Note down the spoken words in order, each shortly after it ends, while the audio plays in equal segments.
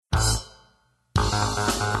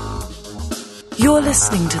You're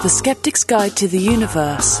listening to The Skeptic's Guide to the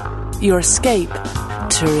Universe, your escape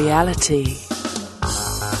to reality.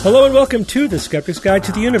 Hello and welcome to The Skeptic's Guide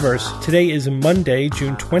to the Universe. Today is Monday,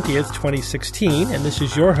 June 20th, 2016, and this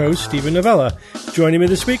is your host, Stephen Novella. Joining me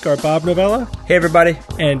this week are Bob Novella. Hey, everybody.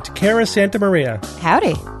 And Cara Santamaria.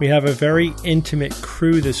 Howdy. We have a very intimate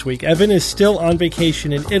crew this week. Evan is still on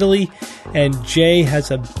vacation in Italy, and Jay has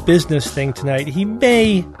a business thing tonight. He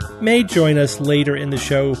may join us later in the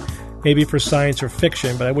show, maybe for science or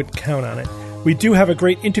fiction, but I wouldn't count on it. We do have a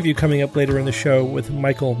great interview coming up later in the show with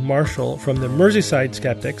Michael Marshall from the Merseyside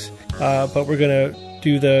Skeptics, but we're going to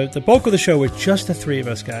do the bulk of the show with just the three of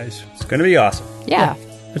us, guys. It's going to be awesome. Yeah.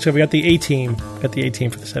 Let's go. We got the A-team. Got the A-team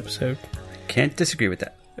for this episode. Can't disagree with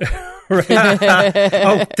that. Right.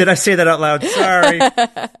 Oh, did I say that out loud? Sorry.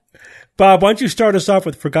 Bob, why don't you start us off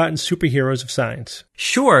with Forgotten Superheroes of Science?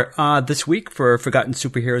 Sure. This week for Forgotten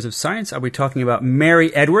Superheroes of Science, I'll be talking about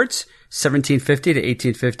Mary Edwards, 1750 to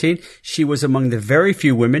 1815. She was among the very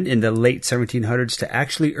few women in the late 1700s to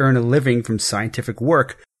actually earn a living from scientific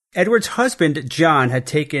work. Edwards' husband, John, had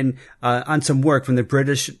taken on some work from the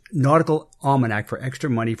British Nautical Almanac for extra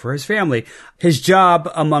money for his family. His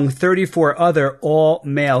job, among 34 other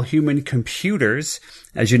all-male human computers,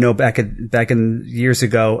 as you know, back in years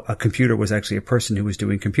ago, a computer was actually a person who was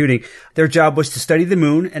doing computing. Their job was to study the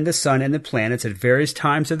moon and the sun and the planets at various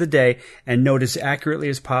times of the day and note as accurately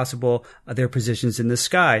as possible their positions in the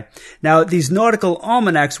sky. Now, these nautical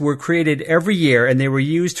almanacs were created every year, and they were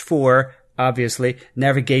used for, obviously,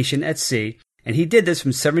 navigation at sea. And he did this from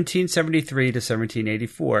 1773 to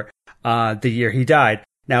 1784, the year he died.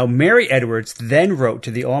 Now, Mary Edwards then wrote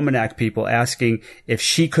to the almanac people asking if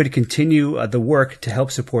she could continue the work to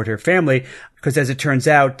help support her family, because as it turns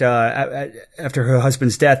out, after her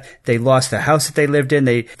husband's death, they lost the house that they lived in.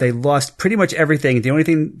 They lost pretty much everything. The only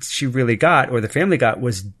thing she really got, or the family got,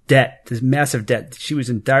 was debt, this massive debt. She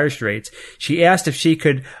was in dire straits. She asked if she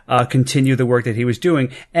could continue the work that he was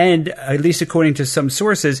doing, and at least according to some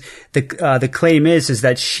sources, the claim is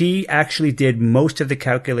that she actually did most of the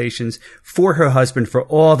calculations for her husband for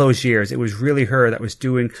all those years. It was really her that was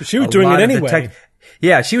doing. So she was doing it anyway.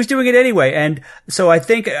 Yeah, she was doing it anyway. And so I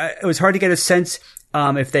think it was hard to get a sense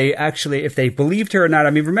if they believed her or not.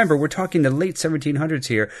 I mean, remember, we're talking the late 1700s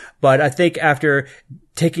here. But I think after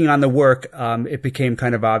taking on the work, it became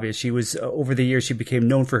kind of obvious. She was, over the years, she became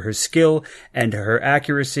known for her skill and her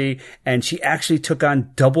accuracy, and she actually took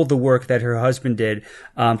on double the work that her husband did,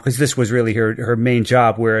 because this was really her main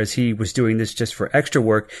job, whereas he was doing this just for extra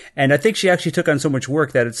work. And I think she actually took on so much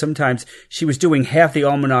work that sometimes she was doing half the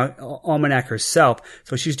almanac herself.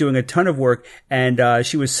 So she's doing a ton of work, and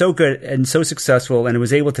she was so good and so successful and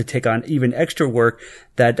was able to take on even extra work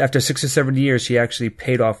that after 6 or 7 years, she actually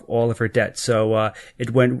paid off all of her debt. So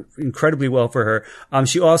it went incredibly well for her.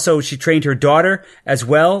 She trained her daughter as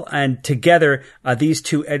well, and together these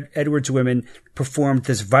two Edwards women performed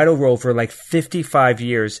this vital role for like 55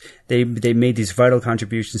 years. They made these vital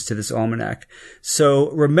contributions to this almanac.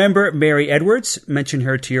 So remember Mary Edwards. Mention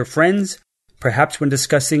her to your friends, perhaps when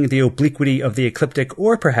discussing the obliquity of the ecliptic,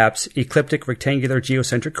 or perhaps ecliptic rectangular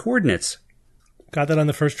geocentric coordinates. Got that on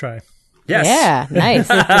the first try. Yes. Yeah, nice.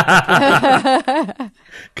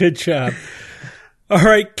 Good job. All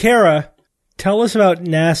right, Cara, tell us about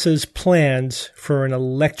NASA's plans for an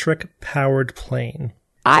electric-powered plane.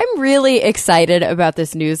 I'm really excited about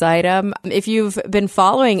this news item. If you've been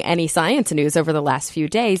following any science news over the last few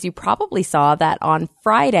days, you probably saw that on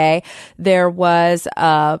Friday there was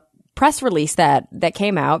a press release that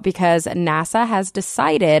came out because NASA has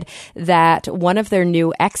decided that one of their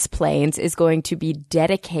new X-planes is going to be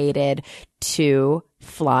dedicated to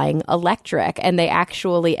flying electric. And they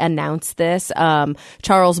actually announced this.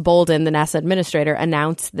 Charles Bolden, the NASA administrator,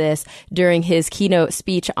 announced this during his keynote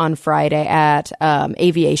speech on Friday at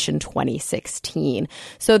Aviation 2016.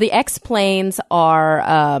 So the X-planes are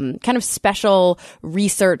kind of special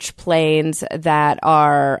research planes that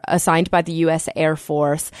are assigned by the U.S. Air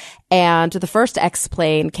Force. And the first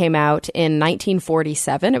X-plane came out in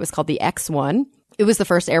 1947. It was called the X-1. It was the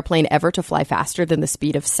first airplane ever to fly faster than the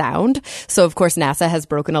speed of sound. So, of course, NASA has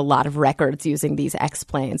broken a lot of records using these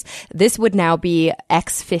X-planes. This would now be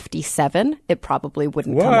X-57. It probably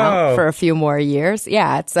wouldn't come out for a few more years.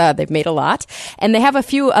 Yeah, it's they've made a lot. And they have a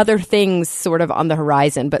few other things sort of on the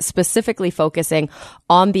horizon, but specifically focusing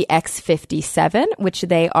on the X-57, which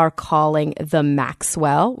they are calling the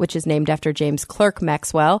Maxwell, which is named after James Clerk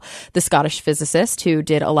Maxwell, the Scottish physicist who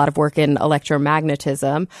did a lot of work in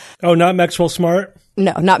electromagnetism. Oh, not Maxwell Smart?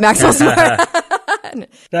 No, not Maxwell Smart.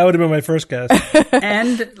 That would have been my first guess.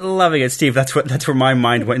 And loving it, Steve. That's where my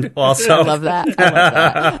mind went also. I love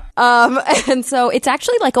that. And so it's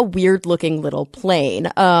actually like a weird looking little plane.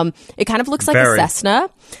 It kind of looks like a Cessna.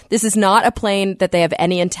 This is not a plane that they have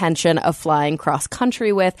any intention of flying cross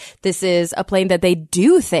country with. This is a plane that they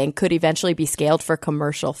do think could eventually be scaled for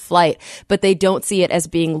commercial flight, but they don't see it as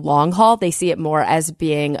being long haul. They see it more as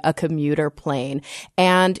being a commuter plane.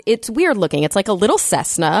 And it's weird looking. It's like a little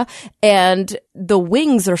Cessna, and the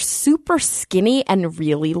wings are super skinny and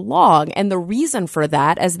really long. And the reason for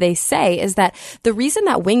that, as they say, is that the reason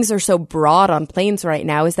that wings are so broad on planes right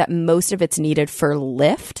now is that most of it's needed for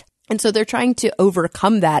lift. And so they're trying to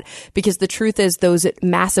overcome that, because the truth is those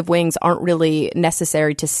massive wings aren't really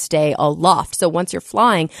necessary to stay aloft. So once you're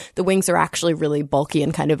flying, the wings are actually really bulky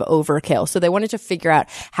and kind of overkill. So they wanted to figure out,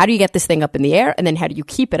 how do you get this thing up in the air, and then how do you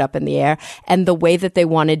keep it up in the air? And the way that they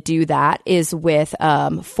want to do that is with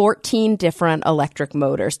 14 different electric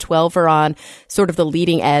motors. 12 are on sort of the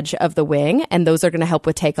leading edge of the wing, and those are going to help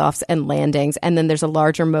with takeoffs and landings. And then there's a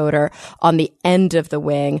larger motor on the end of the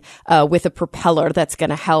wing with a propeller that's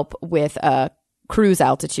going to help with cruise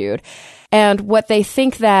altitude. And what they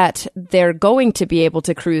think that they're going to be able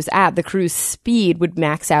to cruise at, the cruise speed would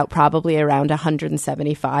max out probably around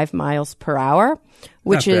 175 miles per hour,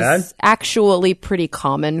 which is actually pretty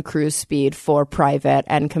common cruise speed for private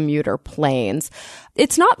and commuter planes.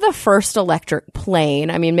 It's not the first electric plane.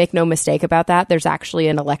 I mean, make no mistake about that. There's actually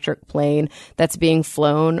an electric plane that's being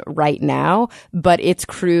flown right now, but its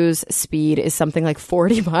cruise speed is something like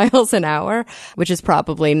 40 miles an hour, which is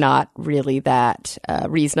probably not really that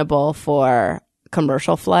reasonable for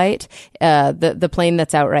commercial flight. The plane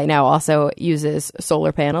that's out right now also uses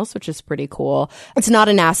solar panels, which is pretty cool. It's not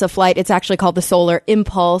a NASA flight. It's actually called the Solar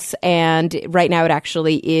Impulse. And right now it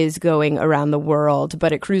actually is going around the world,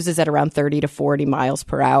 but it cruises at around 30 to 40 miles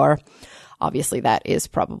per hour. Obviously that is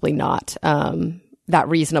probably not, that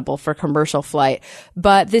reasonable for commercial flight.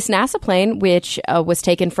 But this NASA plane, which was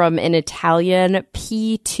taken from an Italian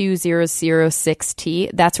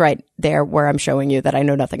P2006T, that's right there where I'm showing you that I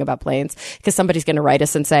know nothing about planes, because somebody's going to write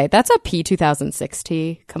us and say, that's a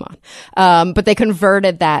P2006T. Come on. But they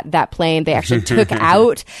converted that plane. They actually took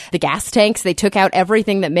out the gas tanks. They took out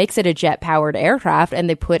everything that makes it a jet-powered aircraft, and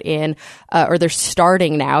they put in, or they're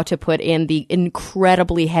starting now to put in the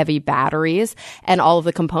incredibly heavy batteries and all of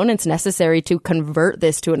the components necessary to convert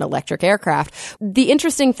this to an electric aircraft. The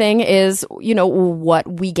interesting thing is,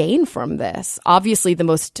 what we gain from this. Obviously, the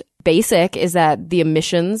most basic is that the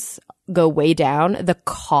emissions go way down. The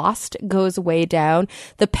cost goes way down.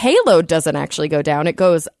 The payload doesn't actually go down. It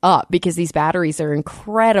goes up, because these batteries are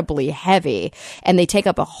incredibly heavy and they take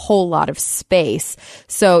up a whole lot of space.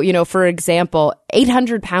 So, for example,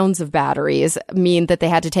 800 pounds of batteries mean that they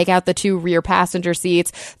had to take out the 2 rear passenger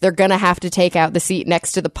seats. They're going to have to take out the seat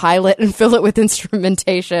next to the pilot and fill it with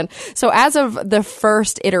instrumentation. So as of the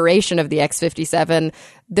first iteration of the X-57,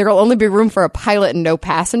 there'll only be room for a pilot and no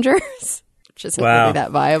passengers. Which isn't really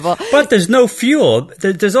that viable. But there's no fuel.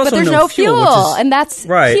 There's also no fuel. And that's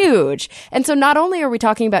huge. And so not only are we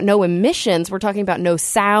talking about no emissions, we're talking about no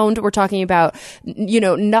sound. We're talking about,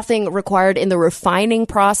 nothing required in the refining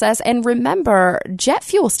process. And remember, jet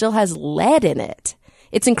fuel still has lead in it.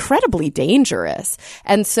 It's incredibly dangerous.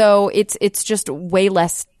 And so it's just way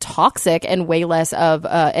less toxic and way less of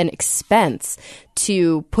an expense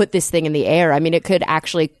to put this thing in the air. I mean, it could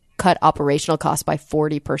actually cut operational costs by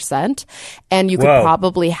 40%. And you could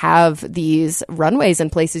probably have these runways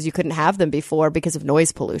in places you couldn't have them before because of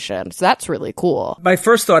noise pollution. So that's really cool. My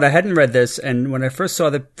first thought, I hadn't read this, and when I first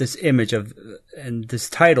saw this image and this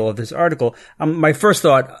title of this article, my first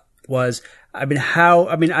thought was, I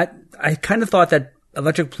kind of thought that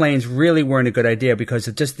electric planes really weren't a good idea because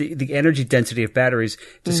of just the energy density of batteries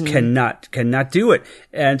just cannot do it.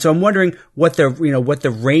 And so I'm wondering what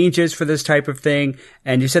the range is for this type of thing.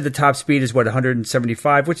 And you said the top speed is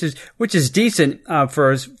 175, which is decent,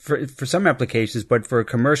 for some applications, but for a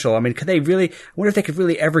commercial, I wonder if they could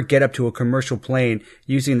really ever get up to a commercial plane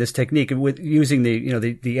using this technique with using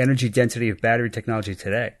the energy density of battery technology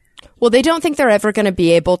today. Well, they don't think they're ever going to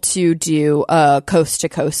be able to do a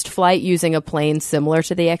coast-to-coast flight using a plane similar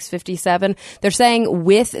to the X-57. They're saying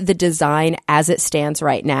with the design as it stands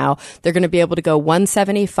right now, they're going to be able to go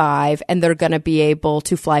 175, and they're going to be able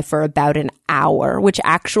to fly for about an hour, which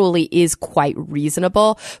actually is quite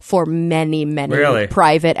reasonable for many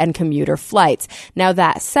private and commuter flights. Now,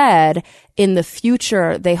 that said, in the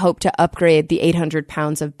future, they hope to upgrade the 800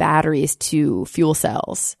 pounds of batteries to fuel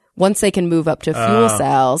cells, Once they can move up to fuel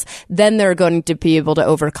cells, then they're going to be able to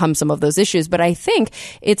overcome some of those issues. But I think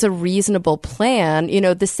it's a reasonable plan. You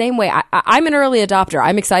know, the same way I'm an early adopter.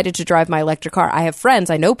 I'm excited to drive my electric car. I have friends,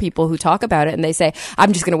 I know people who talk about it and they say,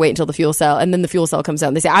 I'm just going to wait until the fuel cell. And then the fuel cell comes out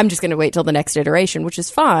and they say, I'm just going to wait till the next iteration, which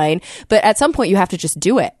is fine. But at some point you have to just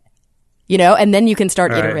do it. You know, and then you can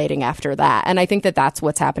start iterating after that. And I think that that's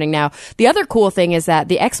what's happening now. The other cool thing is that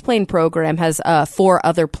the X-Plane program has 4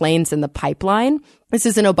 other planes in the pipeline. This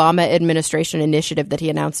is an Obama administration initiative that he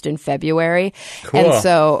announced in February. Cool. And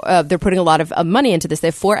so they're putting a lot of money into this. They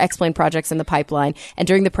have 4 X-Plane projects in the pipeline. And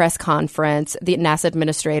during the press conference, the NASA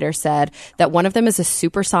administrator said that one of them is a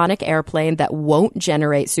supersonic airplane that won't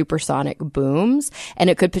generate supersonic booms. And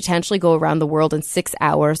it could potentially go around the world in 6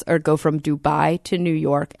 hours or go from Dubai to New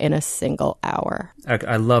York in a single hour.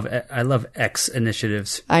 I love X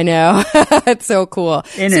initiatives. I know. It's so cool.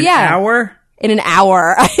 In an hour? In an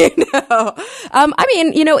hour. I know. I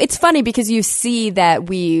mean, you know, it's funny because you see that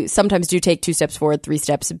we sometimes do take 2 steps forward, 3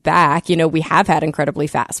 steps back. You know, we have had incredibly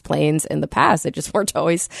fast planes in the past. They just weren't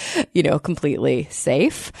always, you know, completely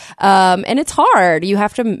safe. And it's hard. You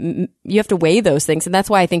have to weigh those things. And that's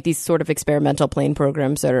why I think these sort of experimental plane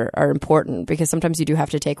programs are important, because sometimes you do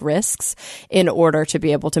have to take risks in order to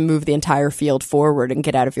be able to move the entire field forward and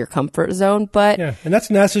get out of your comfort zone. But yeah, and that's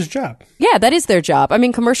NASA's job. Yeah, that is their job. I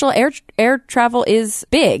mean, commercial air travel is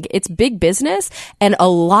big. It's big business, and a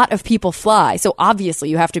lot of people fly. So obviously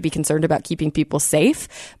you have to be concerned about keeping people safe.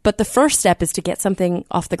 But the first step is to get something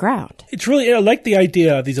off the ground. It's really, I like the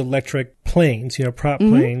idea of these electric planes, you know, prop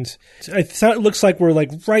planes. It looks like we're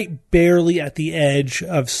like right barely at the edge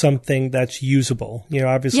of something that's usable. You know,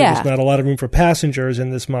 obviously there's not a lot of room for passengers in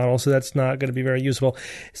this model, so that's not going to be very usable.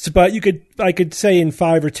 So, but I could say in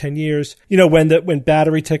 5 or 10 years, you know, when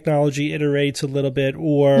battery technology iterates a little bit,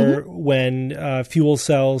 or when fuel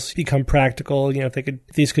cells become practical, you know,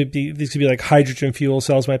 these could be like hydrogen fuel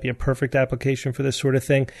cells might be a perfect application for this sort of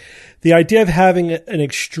thing. The idea of having an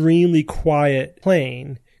extremely quiet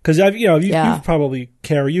plane, because you've probably,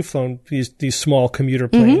 Kara, you've flown these small commuter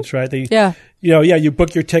planes, right? You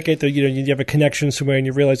book your ticket, you have a connection somewhere and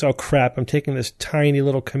you realize, oh crap, I'm taking this tiny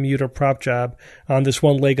little commuter prop job on this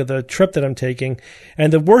one leg of the trip that I'm taking.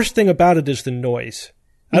 And the worst thing about it is the noise.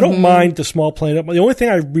 I don't mind the small plane. The only thing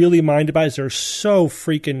I really mind about it is they're so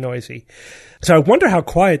freaking noisy. So I wonder how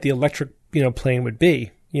quiet the electric, plane would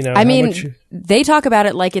be. I mean, they talk about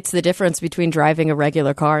it like it's the difference between driving a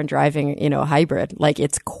regular car and driving, a hybrid. Like,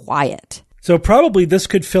 it's quiet. So probably this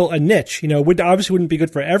could fill a niche. Obviously wouldn't be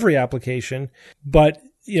good for every application, but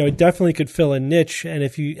it definitely could fill a niche. And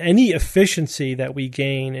any efficiency that we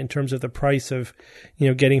gain in terms of the price of,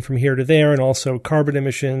 getting from here to there, and also carbon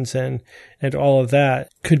emissions and all of that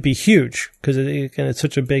could be huge, because it's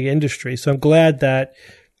such a big industry. So I'm glad that,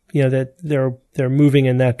 that they're moving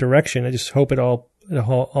in that direction. I just hope it all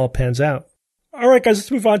pans out. All right, guys,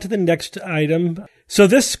 let's move on to the next item. So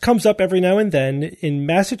this comes up every now and then. In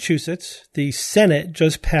Massachusetts, the Senate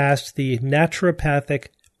just passed the Naturopathic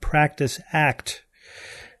Practice Act,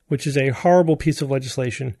 which is a horrible piece of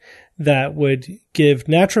legislation that would give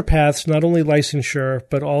naturopaths not only licensure,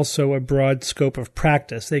 but also a broad scope of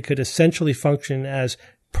practice. They could essentially function as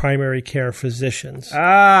primary care physicians.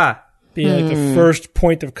 Being like the first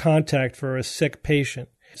point of contact for a sick patient.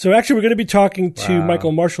 So actually, we're going to be talking to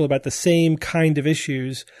Michael Marshall about the same kind of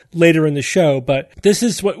issues later in the show. But this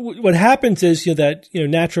is what happens is, that,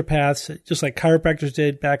 naturopaths, just like chiropractors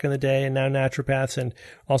did back in the day, and now naturopaths and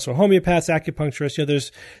also homeopaths, acupuncturists,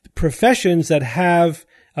 there's professions that have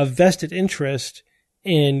a vested interest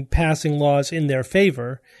in passing laws in their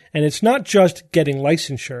favor. And it's not just getting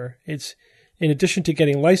licensure. In addition to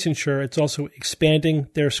getting licensure, it's also expanding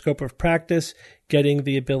their scope of practice, getting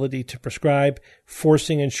the ability to prescribe,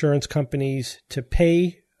 forcing insurance companies to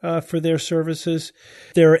pay for their services.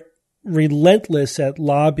 They're relentless at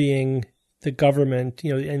lobbying the government,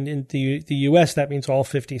 and in the U.S., that means all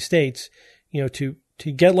 50 states, to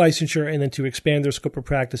get licensure and then to expand their scope of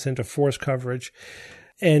practice and to force coverage.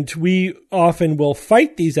 And we often will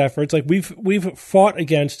fight these efforts. Like we've fought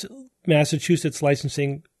against Massachusetts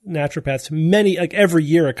licensing naturopaths every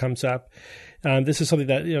year it comes up. This is something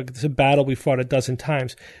that, it's a battle we fought a dozen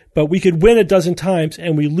times, but we could win a dozen times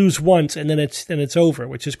and we lose once and then it's over,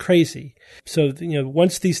 which is crazy. So,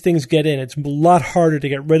 once these things get in, it's a lot harder to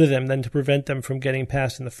get rid of them than to prevent them from getting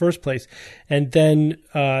passed in the first place. And then,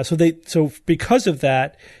 so because of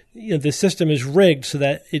that, the system is rigged so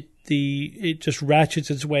that it just ratchets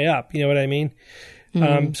its way up. You know what I mean?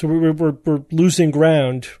 Mm-hmm. So we're losing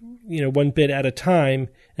ground, one bit at a time,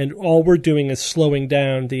 and all we're doing is slowing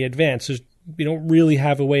down the advance. we don't really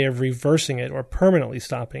have a way of reversing it or permanently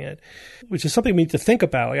stopping it, which is something we need to think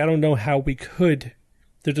about. Like, I don't know how we could.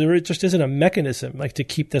 There just isn't a mechanism like to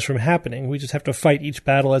keep this from happening. We just have to fight each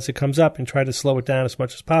battle as it comes up and try to slow it down as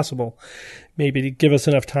much as possible. Maybe to give us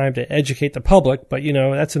enough time to educate the public, but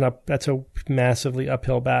that's a massively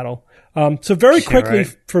uphill battle. So very quickly,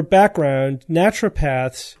 for background,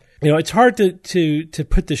 naturopaths, it's hard to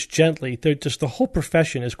put this gently. The whole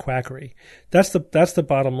profession is quackery. That's the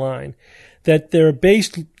bottom line. That they're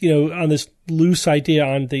based, on this loose idea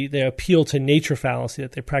on the appeal to nature fallacy,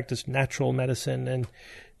 that they practice natural medicine and,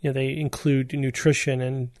 they include nutrition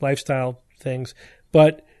and lifestyle things.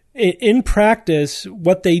 But in practice,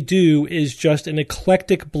 what they do is just an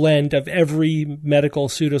eclectic blend of every medical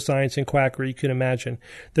pseudoscience and quackery you can imagine.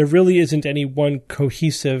 There really isn't any one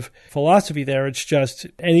cohesive philosophy there. It's just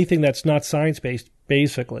anything that's not science-based,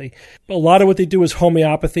 basically. A lot of what they do is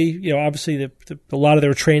homeopathy. Obviously, a lot of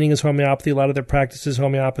their training is homeopathy. A lot of their practice is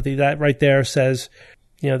homeopathy. That right there says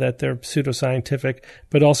that they're pseudoscientific,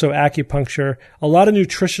 but also acupuncture, a lot of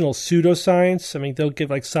nutritional pseudoscience. I mean, they'll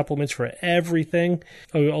give like supplements for everything,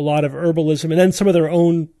 a lot of herbalism, and then some of their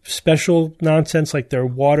own special nonsense, like their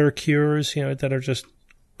water cures, that are just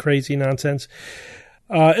crazy nonsense.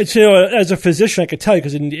 It's, as a physician, I could tell you,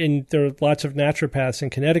 because there are lots of naturopaths in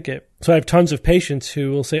Connecticut. So I have tons of patients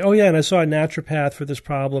who will say, oh yeah, and I saw a naturopath for this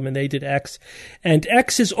problem and they did X. And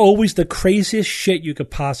X is always the craziest shit you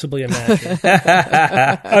could possibly imagine.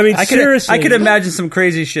 I mean, seriously. I could imagine some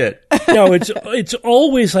crazy shit. No, it's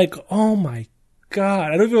always like, oh my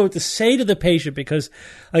God. I don't even know what to say to the patient, because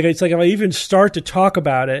it's like if I even start to talk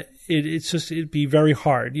about it, it'd be very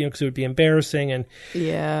hard, because it would be embarrassing. And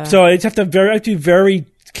yeah. So I have to be very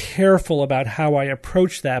careful about how I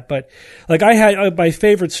approach that. But like I had my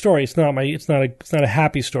favorite story. It's not a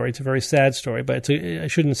happy story. It's a very sad story, but I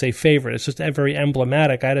shouldn't say favorite. It's just very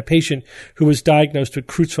emblematic. I had a patient who was diagnosed with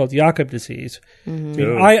Creutzfeldt-Jakob disease.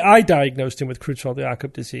 Mm-hmm. I diagnosed him with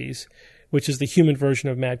Creutzfeldt-Jakob disease, which is the human version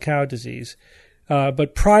of mad cow disease.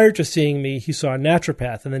 But prior to seeing me, he saw a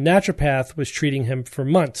naturopath, and the naturopath was treating him for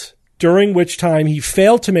months, during which time he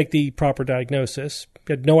failed to make the proper diagnosis.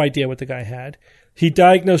 He had no idea what the guy had. He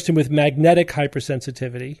diagnosed him with magnetic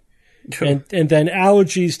hypersensitivity and then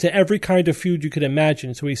allergies to every kind of food you could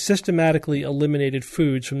imagine. So he systematically eliminated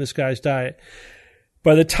foods from this guy's diet.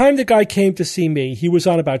 By the time the guy came to see me, he was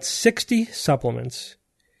on about 60 supplements,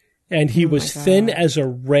 and he was thin as a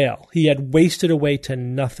rail. He had wasted away to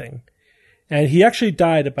nothing. And he actually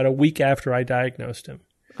died about a week after I diagnosed him.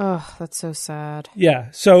 Oh, that's so sad. Yeah.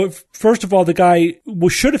 So first of all, the guy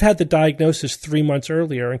should have had the diagnosis 3 months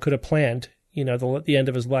earlier and could have planned, the end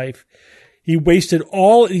of his life. He wasted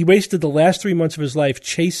the last 3 months of his life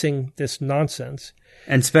chasing this nonsense.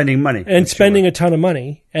 And spending money. And spending a ton of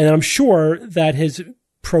money. And I'm sure that his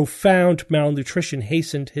profound malnutrition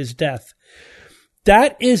hastened his death.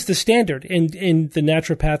 That is the standard in the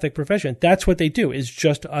naturopathic profession. That's what they do, is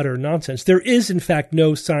just utter nonsense. There is, in fact,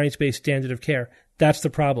 no science-based standard of care. That's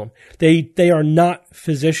the problem. They are not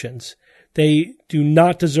physicians. They do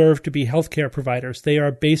not deserve to be healthcare providers. They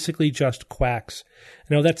are basically just quacks.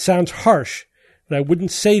 That sounds harsh, but I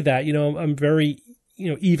wouldn't say that. I'm very,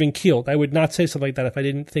 even-keeled. I would not say something like that if I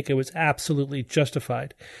didn't think it was absolutely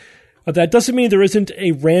justified. That doesn't mean there isn't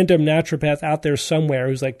a random naturopath out there somewhere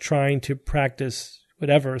who's like trying to practice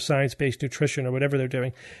whatever, science-based nutrition or whatever they're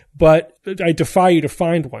doing. But I defy you to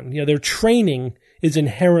find one. Their training is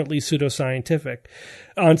inherently pseudoscientific.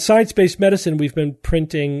 On science-based medicine, we've been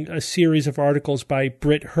printing a series of articles by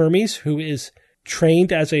Britt Hermes, who is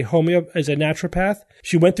trained as a naturopath.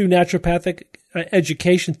 She went through naturopathic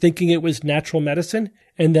education thinking it was natural medicine.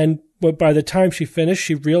 And then by the time she finished,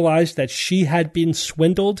 she realized that she had been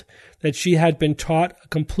swindled, that she had been taught a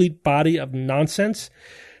complete body of nonsense,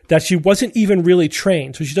 that she wasn't even really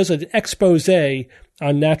trained. So she does an expose on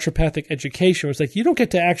naturopathic education. It's like, you don't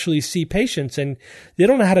get to actually see patients, and they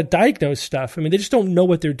don't know how to diagnose stuff. I mean, they just don't know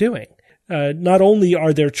what they're doing. Not only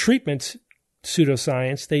are their treatments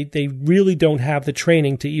pseudoscience, they really don't have the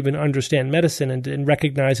training to even understand medicine and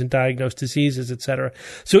recognize and diagnose diseases, etc.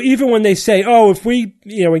 So even when they say, oh, if we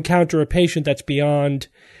encounter a patient that's beyond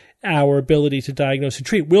our ability to diagnose and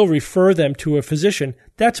treat, we'll refer them to a physician,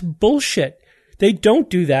 that's bullshit. They don't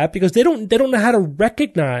do that because they don't know how to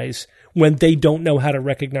recognize when they don't know how to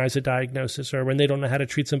recognize a diagnosis or when they don't know how to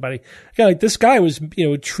treat somebody. Like this guy was,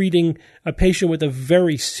 treating a patient with a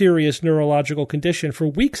very serious neurological condition for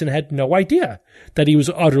weeks and had no idea that he was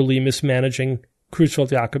utterly mismanaging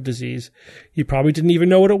Creutzfeldt-Jakob disease. He probably didn't even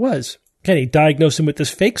know what it was. Again, he diagnosed him with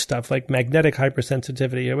this fake stuff like magnetic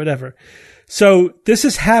hypersensitivity or whatever. So this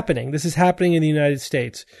is happening. This is happening in the United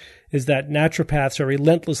States. is that naturopaths are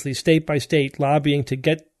relentlessly, state by state, lobbying to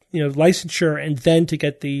get licensure, and then to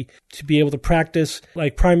be able to practice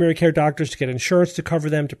like primary care doctors, to get insurance to cover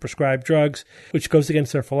them, to prescribe drugs, which goes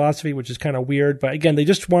against their philosophy, which is kind of weird. But again, they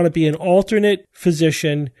just want to be an alternate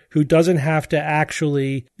physician who doesn't have to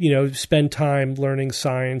actually, spend time learning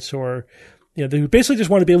science, or, they basically just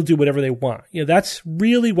want to be able to do whatever they want. That's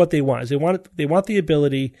really what they want, is they want the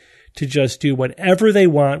ability to just do whatever they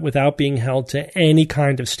want without being held to any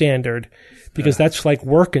kind of standard. Because that's like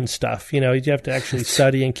work and stuff. You have to actually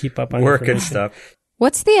study and keep up on work and stuff.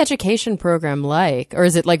 What's the education program like? Or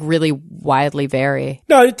is it like really widely vary?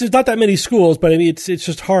 No, there's not that many schools, but I mean, it's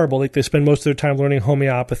just horrible. Like they spend most of their time learning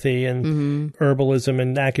homeopathy and herbalism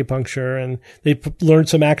and acupuncture, and they learn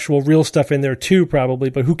some actual real stuff in there too, probably,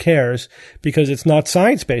 but who cares? Because it's not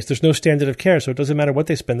science-based. There's no standard of care, so it doesn't matter what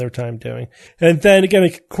they spend their time doing. And then again,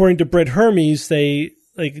 according to Britt Hermes, they,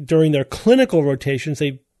 like during their clinical rotations,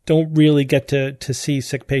 they don't really get to see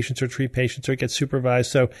sick patients or treat patients or get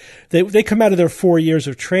supervised. So they come out of their 4 years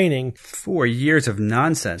of training. 4 years of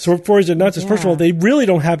nonsense. So 4 years of nonsense. Yeah. First of all, they really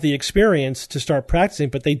don't have the experience to start practicing,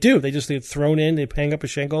 but they do. They just get thrown in, they hang up a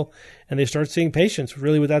shingle, and they start seeing patients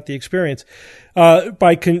really without the experience.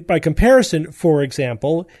 By comparison, for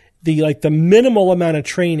example, the minimal amount of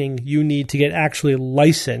training you need to get actually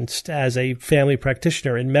licensed as a family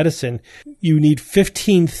practitioner in medicine, you need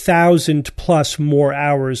 15,000 plus more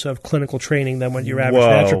hours of clinical training than what your average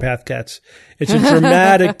naturopath gets. It's a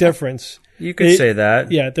dramatic difference. You could say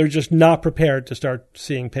that. Yeah, they're just not prepared to start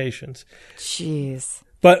seeing patients. Jeez.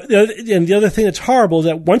 But the other thing that's horrible is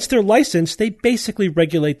that once they're licensed, they basically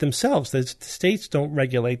regulate themselves. The states don't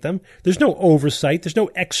regulate them. There's no oversight. There's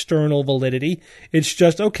no external validity. It's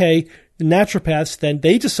just, okay, the naturopaths, then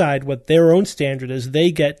they decide what their own standard is.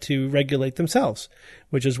 They get to regulate themselves,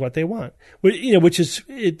 which is what they want.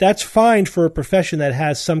 That's fine for a profession that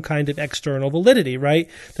has some kind of external validity, right?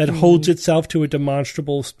 That holds itself to a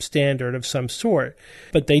demonstrable standard of some sort.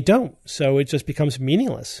 But they don't. So it just becomes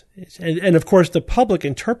meaningless. And of course, the public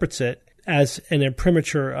interprets it as an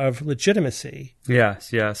imprimatur of legitimacy.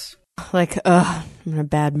 Yes, yes. Like, I'm in a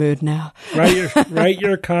bad mood now. Right,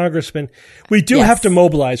 you're a congressman. We do have to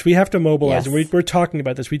mobilize. We have to mobilize. Yes. And we're talking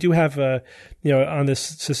about this. We do have, on this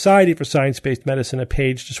Society for Science-Based Medicine, a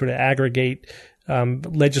page to sort of aggregate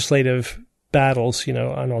legislative battles,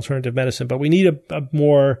 on alternative medicine. But we need a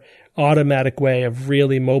more automatic way of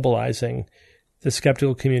really mobilizing the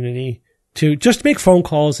skeptical community to just make phone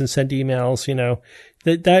calls and send emails,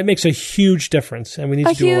 that makes a huge difference. And we need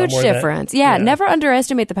to do a lot more of that. A huge difference. Yeah. Never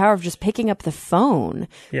underestimate the power of just picking up the phone.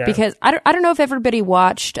 Yeah. Because I don't know if everybody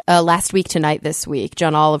watched Last Week Tonight this week,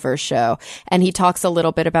 John Oliver's show. And he talks a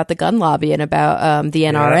little bit about the gun lobby and about the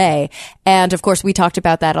NRA. Yeah. And of course, we talked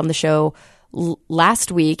about that on the show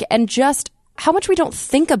last week, and just how much we don't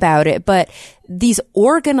think about it, but these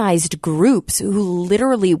organized groups who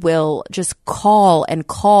literally will just call and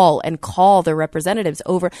call and call their representatives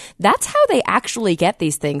over. That's how they actually get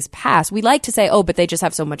these things passed. We like to say, oh, but they just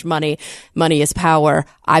have so much money. Money is power.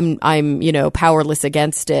 I'm powerless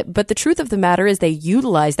against it. But the truth of the matter is they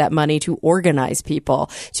utilize that money to organize people,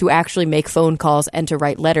 to actually make phone calls and to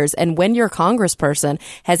write letters. And when your congressperson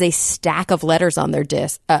has a stack of letters on their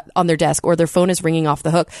desk, or their phone is ringing off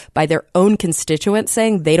the hook by their own constituents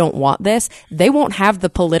saying they don't want this, they won't have the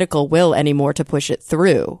political will anymore to push it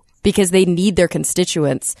through because they need their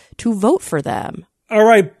constituents to vote for them. All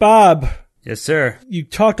right, Bob. Yes, sir. You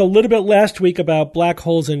talked a little bit last week about black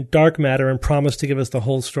holes and dark matter and promised to give us the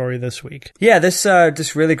whole story this week. Yeah, this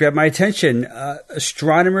just really grabbed my attention.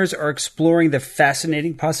 Astronomers are exploring the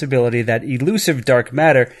fascinating possibility that elusive dark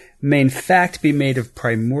matter may in fact be made of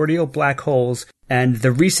primordial black holes, and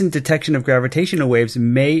the recent detection of gravitational waves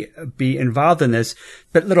may be involved in this.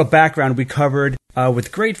 But little background, we covered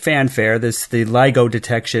with great fanfare the LIGO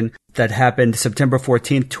detection that happened September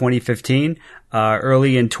 14th, 2015.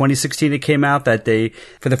 Early in 2016, it came out that they,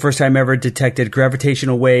 for the first time ever, detected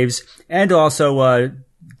gravitational waves and also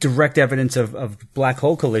direct evidence of black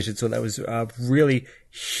hole collisions. So that was really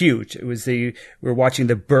huge. It was we were watching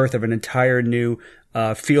the birth of an entire new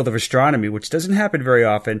field of astronomy, which doesn't happen very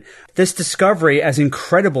often. This discovery, as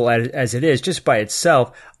incredible as it is just by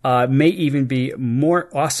itself, may even be more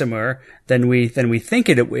awesomer than we think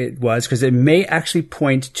it was, because it may actually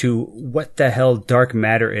point to what the hell dark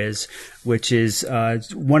matter is, which is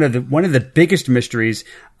one of the biggest mysteries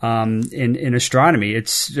in astronomy.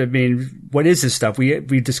 What is this stuff?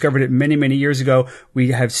 We discovered it many years ago.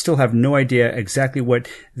 We still have no idea exactly what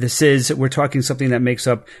this is. We're talking something that makes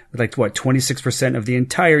up 26% of the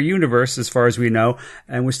entire universe as far as we know,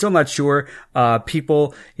 and we're still not sure.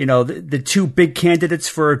 People, the two big candidates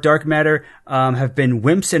for dark matter, have been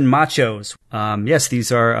WIMPs and machos. Yes,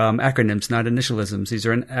 these are acronyms, not initialisms. These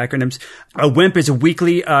are acronyms. A WIMP is a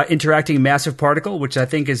weakly interacting massive particle, which I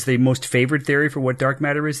think is the most favored theory for what dark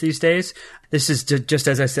matter is these days. This is just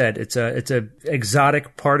as I said, it's a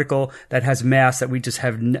exotic particle that has mass that we just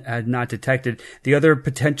had not detected. The other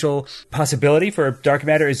potential possibility for dark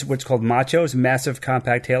matter is what's called machos, massive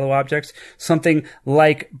compact halo objects, something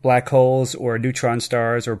like black holes or neutron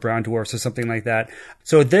stars or brown dwarfs or something like that.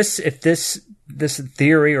 So if this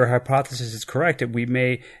theory or hypothesis is correct, we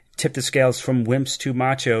may tip the scales from WIMPs to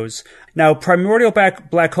machos. Now, primordial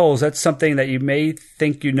black holes, that's something that you may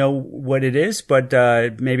think you know what it is, but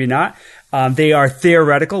maybe not. They are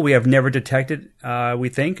theoretical. We have never detected, we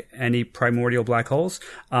think, any primordial black holes.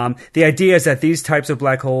 The idea is that these types of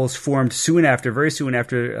black holes formed very soon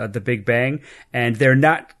after the Big Bang, and they're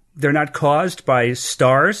not caused by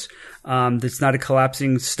stars. It's not a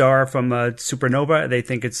collapsing star from a supernova. They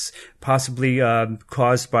think it's possibly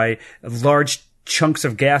caused by large chunks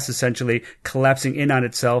of gas essentially collapsing in on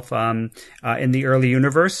itself in the early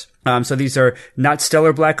universe. So these are not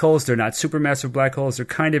stellar black holes. They're not supermassive black holes. They're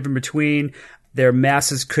kind of in between. Their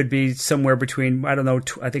masses could be somewhere between, I don't know,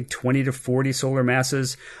 I think 20 to 40 solar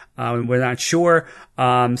masses. We're not sure.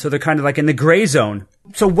 So they're kind of like in the gray zone.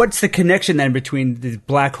 So what's the connection then between the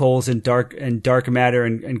black holes and dark matter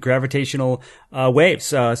and gravitational waves?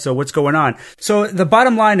 So what's going on? So the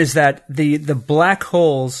bottom line is that the black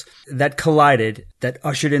holes that collided, that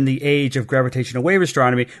ushered in the age of gravitational wave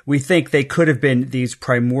astronomy, we think they could have been these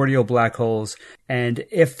primordial black holes. And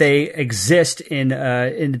if they exist in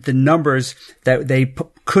the numbers that they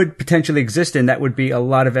could potentially exist in, that would be a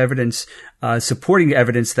lot of evidence, supporting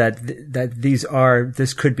evidence that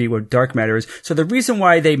this could be what dark matter is. So the reason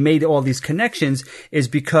why they made all these connections is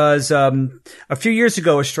because a few years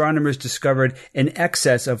ago, astronomers discovered an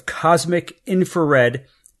excess of cosmic infrared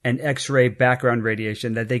and X-ray background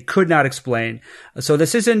radiation that they could not explain. So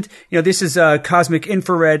this isn't, this is cosmic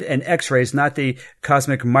infrared and X-rays, not the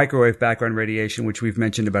cosmic microwave background radiation, which we've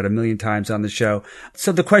mentioned about 1 million times on the show.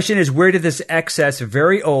 So the question is, where did this excess,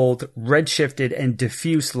 very old, redshifted, and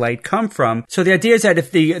diffuse light come from? So the idea is that if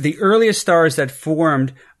the earliest stars that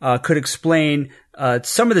formed could explain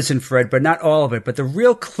some of this infrared, but not all of it. But the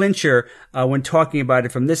real clincher, when talking about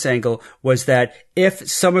it from this angle, was that if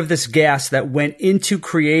some of this gas that went into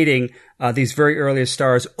creating these very earliest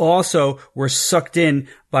stars also were sucked in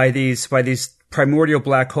by these primordial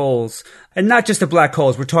black holes, and not just the black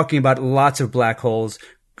holes, we're talking about lots of black holes,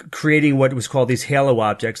 creating what was called these halo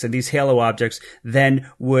objects, and these halo objects then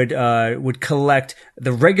would collect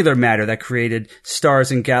the regular matter that created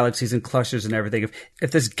stars and galaxies and clusters and everything.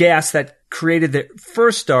 If this gas that created the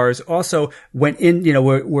first stars also went in,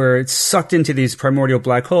 were sucked into these primordial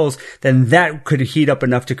black holes, then that could heat up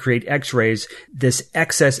enough to create X-rays, this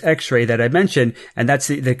excess X-ray that I mentioned, and that's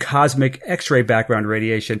the cosmic X-ray background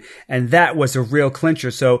radiation. And that was a real clincher.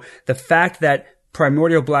 So the fact that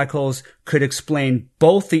primordial black holes could explain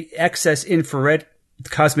both the excess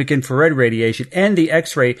cosmic infrared radiation and the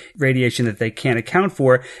X-ray radiation that they can't account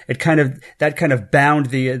for. That kind of bound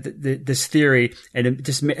this theory, and it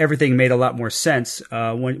just everything made a lot more sense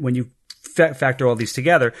when you factor all these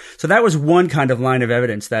together. So that was one kind of line of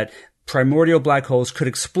evidence that primordial black holes could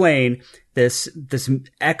explain this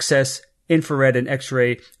excess infrared and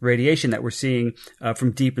X-ray radiation that we're seeing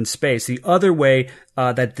from deep in space. The other way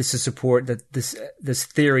that this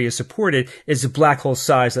theory is supported is the black hole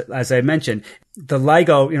size. As I mentioned, the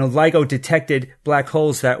LIGO detected black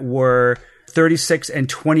holes that were 36 and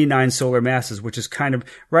 29 solar masses, which is kind of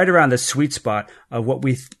right around the sweet spot of what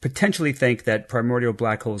we potentially think that primordial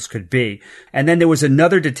black holes could be. And then there was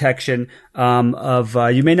another detection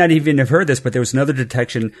you may not even have heard this, but there was another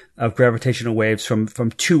detection of gravitational waves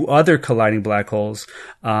from two other colliding black holes.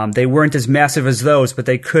 They weren't as massive as those, but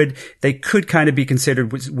they could kind of be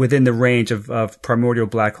considered within the range of primordial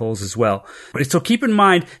black holes as well. So keep in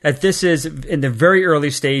mind that this is in the very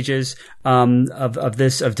early stages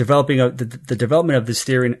of developing the development of this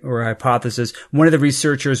theory or hypothesis. One of the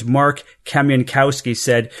researchers, Mark Kamienkowski,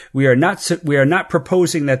 said, we are not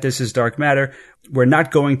proposing that this is dark matter. We're not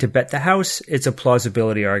going to bet the house. It's a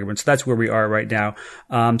plausibility argument. So that's where we are right now.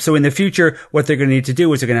 So in the future, what they're going to need to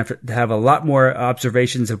do is they're going to have a lot more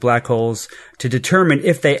observations of black holes to determine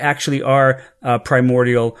if they actually are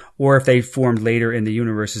primordial or if they formed later in the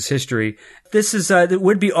universe's history. This is it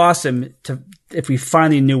would be awesome if we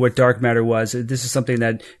finally knew what dark matter was. This is something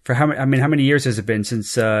that for how many years has it been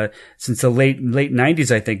since the late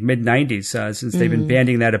 90s, I think, mid 90s, since they've been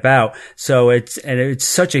banding that about. So it's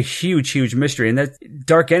such a huge mystery, and that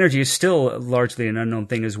dark energy is still largely an unknown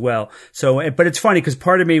thing as well. So, but it's funny because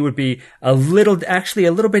part of me would be a little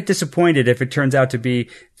bit disappointed if it turns out to be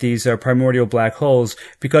these primordial black holes,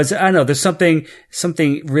 because I don't know, there's something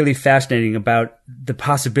really fascinating about the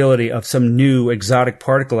possibility of some new exotic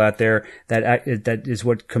particle out there that is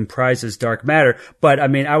what comprises dark matter. But I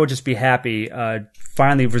mean, I would just be happy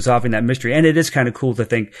finally resolving that mystery. And it is kind of cool to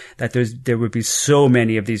think that there would be so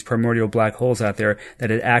many of these primordial black holes out there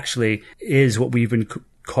that it actually is what we've been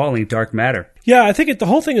calling dark matter. Yeah, I think the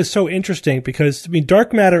whole thing is so interesting because, I mean,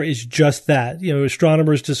 dark matter is just that. You know,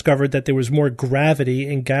 astronomers discovered that there was more gravity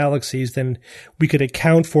in galaxies than we could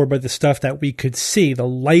account for by the stuff that we could see, the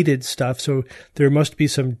lighted stuff. So there must be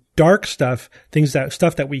some dark stuff,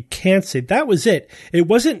 stuff that we can't see. That was it. It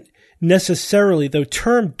wasn't necessarily, the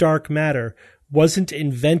term dark matter wasn't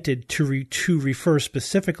invented to refer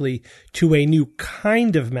specifically to a new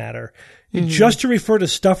kind of matter. Just to refer to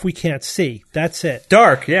stuff we can't see. That's it.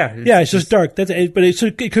 Dark, yeah. It's just dark. That's it. But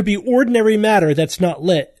it could be ordinary matter that's not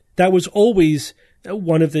lit. That was always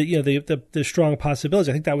one of the strong possibilities.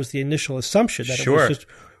 I think that was the initial assumption that it was just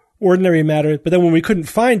ordinary matter. But then when we couldn't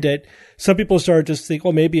find it, some people started to think,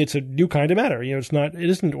 well, maybe it's a new kind of matter. You know, it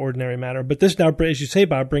isn't ordinary matter. But this now, as you say,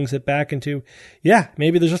 Bob, brings it back into,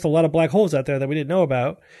 maybe there's just a lot of black holes out there that we didn't know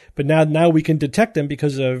about. But now we can detect them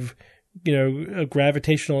because of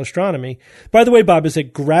gravitational astronomy. By the way, Bob, is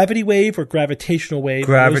it gravity wave or gravitational wave?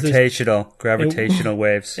 Gravitational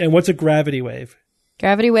waves. And what's a gravity wave?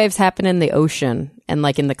 Gravity waves happen in the ocean and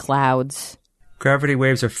like in the clouds. Gravity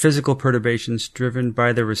waves are physical perturbations driven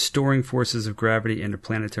by the restoring forces of gravity in a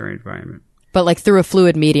planetary environment. But like through a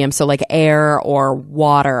fluid medium, so like air or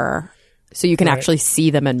water. So you can actually see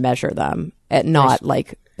them and measure them, not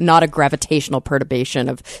a gravitational perturbation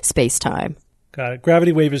of space-time. Got it.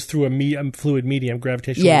 Gravity wave is through a fluid medium.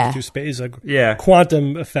 Gravitational wave through space is a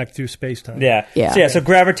quantum effect through space-time. So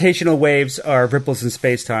gravitational waves are ripples in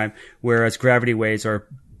space-time, whereas gravity waves are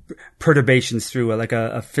perturbations through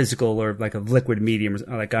a physical or like a liquid medium,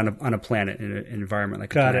 like on a planet in an environment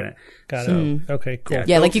like a planet. Got it. Okay, cool.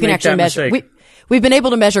 Yeah, like you can actually measure. We've been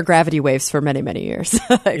able to measure gravity waves for many, many years.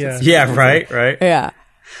 Right. Yeah.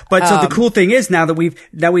 But so the cool thing is now that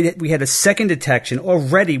we had a second detection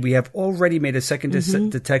already. We have already made a second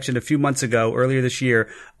detection a few months ago, earlier this year,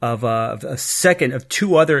 of a second of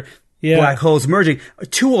two other black holes merging.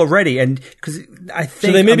 Two already, and because I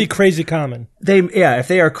think so they may be crazy common. If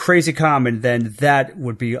they are crazy common, then that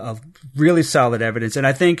would be a really solid evidence. And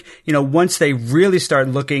I think once they really start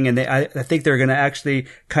looking, and I think they're going to actually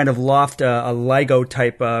kind of loft a LIGO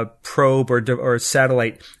type probe or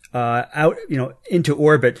satellite out, into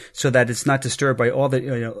orbit so that it's not disturbed by all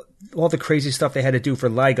the crazy stuff they had to do for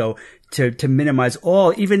LIGO to minimize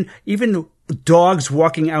even dogs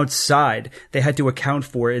walking outside they had to account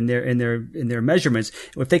for in their measurements.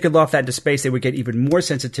 If they could loft that into space, they would get even more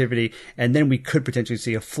sensitivity, and then we could potentially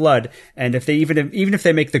see a flood. And if they even if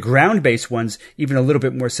they make the ground-based ones even a little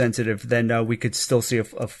bit more sensitive, then we could still see a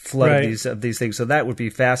flood of these things. So that would be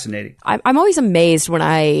fascinating. I'm always amazed when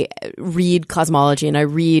I read cosmology and I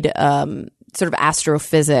read sort of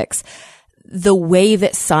astrophysics. The way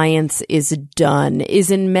that science is done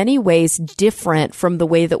is in many ways different from the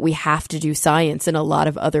way that we have to do science in a lot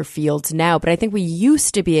of other fields now. But I think we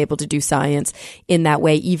used to be able to do science in that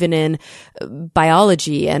way, even in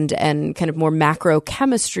biology and kind of more macro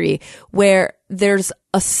chemistry, where there's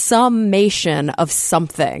a summation of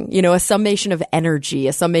something, a summation of energy,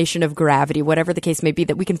 a summation of gravity, whatever the case may be,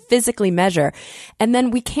 that we can physically measure. And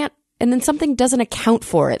then and then something doesn't account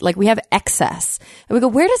for it. Like we have excess. And we go,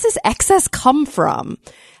 where does this excess come from?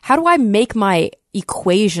 How do I make my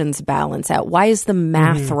equations balance out? Why is the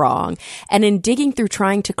math wrong? And in digging through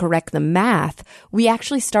trying to correct the math, we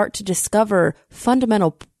actually start to discover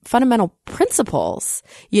fundamental principles.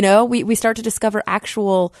 We start to discover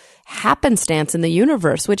actual happenstance in the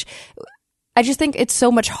universe, which I just think it's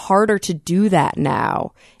so much harder to do that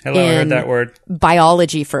now. Hello, I heard that word.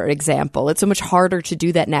 Biology, for example. It's so much harder to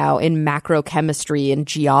do that now in macrochemistry and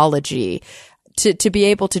geology, to be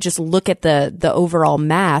able to just look at the overall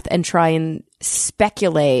math and try and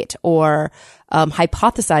speculate or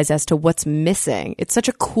hypothesize as to what's missing. It's such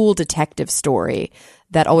a cool detective story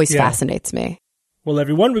that always fascinates me. Well,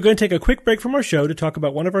 everyone, we're going to take a quick break from our show to talk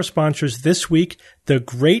about one of our sponsors this week, the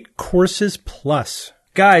Great Courses Plus.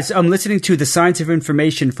 Guys, I'm listening to The Science of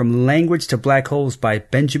Information from Language to Black Holes by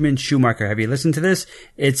Benjamin Schumacher. Have you listened to this?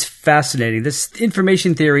 It's fascinating. This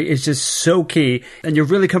information theory is just so key, and you'll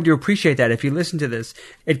really come to appreciate that if you listen to this.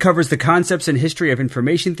 It covers the concepts and history of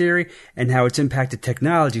information theory and how it's impacted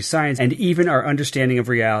technology, science, and even our understanding of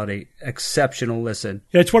reality. Exceptional listen.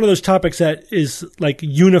 Yeah, it's one of those topics that is like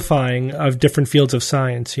unifying of different fields of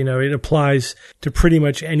science. You know, it applies to pretty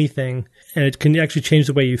much anything, and it can actually change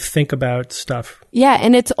the way you think about stuff. Yeah,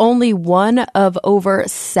 and it's only one of over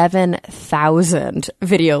 7,000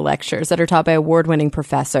 video lectures that are taught by award-winning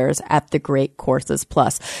professors at the Great Courses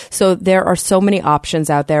Plus. So there are so many options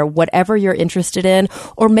out there, whatever you're interested in,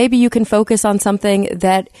 or maybe you can focus on something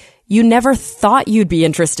that you never thought you'd be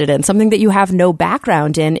interested in, something that you have no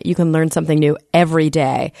background in. You can learn something new every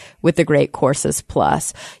day with the Great Courses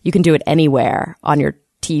Plus. You can do it anywhere, on your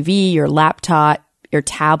TV, your laptop, your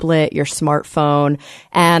tablet, your smartphone.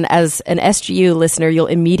 And as an SGU listener, you'll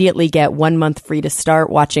immediately get 1 month free to start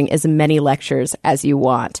watching as many lectures as you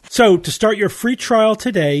want. So to start your free trial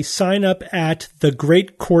today, sign up at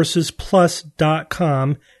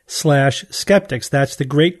thegreatcoursesplus.com/skeptics. That's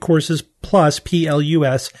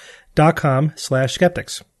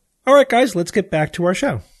thegreatcoursesplus.com/skeptics. All right, guys, let's get back to our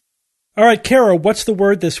show. All right, Kara, what's the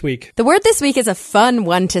word this week? The word this week is a fun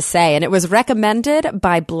one to say, and it was recommended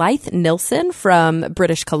by Blythe Nilsson from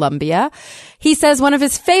British Columbia. He says one of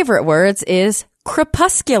his favorite words is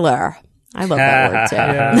crepuscular. I love that word too.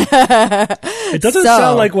 It doesn't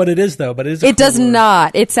sound like what it is though, but it is. It does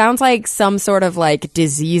not. It sounds like some sort of like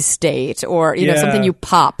disease state, or you know, something you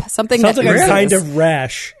pop. Something sounds that like a kind of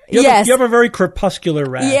rash. You have a very crepuscular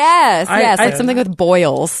rash. Yes, like something with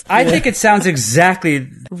boils. I think it sounds exactly.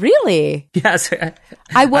 Really? Yes.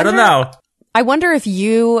 I don't know. I wonder if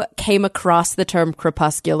you came across the term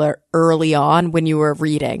crepuscular early on when you were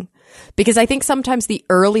reading. Because I think sometimes the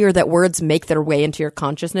earlier that words make their way into your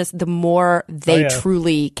consciousness, the more they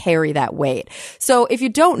truly carry that weight. So if you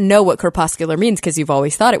don't know what crepuscular means, because you've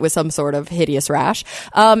always thought it was some sort of hideous rash,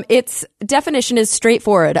 its definition is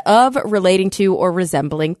straightforward: of relating to or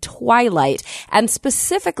resembling twilight. And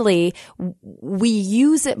specifically, we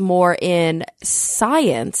use it more in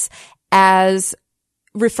science as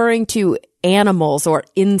referring to animals or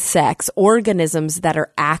insects, organisms that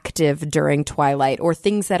are active during twilight or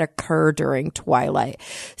things that occur during twilight.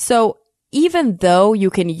 So even though you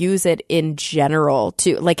can use it in general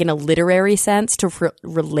to, like in a literary sense, to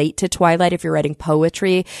relate to twilight, if you're writing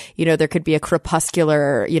poetry, you know, there could be a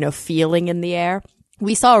crepuscular, you know, feeling in the air.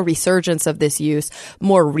 We saw a resurgence of this use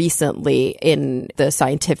more recently in the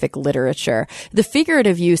scientific literature. The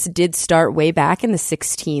figurative use did start way back in the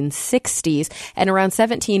 1660s, and around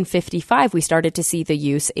 1755 we started to see the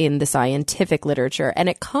use in the scientific literature, and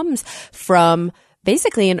it comes from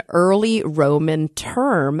basically an early Roman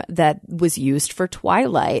term that was used for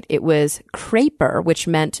twilight. It was crepere, which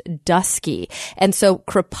meant dusky. And so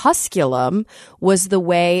crepusculum was the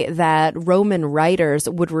way that Roman writers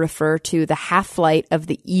would refer to the half-light of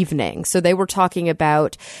the evening. So they were talking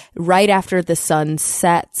about right after the sun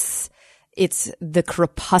sets, it's the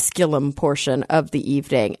crepusculum portion of the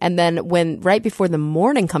evening. And then when right before the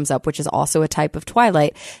morning comes up, which is also a type of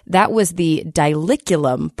twilight, that was the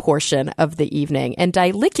diliculum portion of the evening. And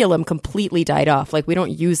diliculum completely died off. Like we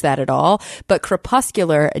don't use that at all. But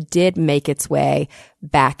crepuscular did make its way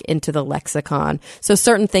back into the lexicon. So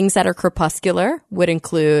certain things that are crepuscular would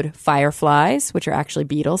include fireflies, which are actually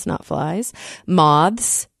beetles, not flies,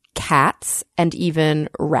 moths, cats, and even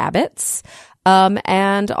rabbits.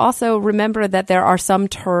 And also remember that there are some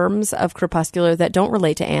terms of crepuscular that don't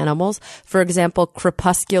relate to animals. For example,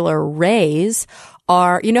 crepuscular rays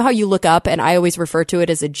are, you know how you look up, and I always refer to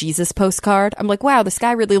it as a Jesus postcard? I'm like, wow, the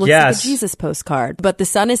sky really looks like a Jesus postcard. But the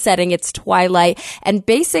sun is setting, it's twilight, and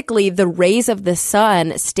basically the rays of the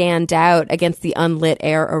sun stand out against the unlit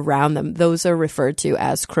air around them. Those are referred to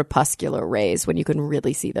as crepuscular rays when you can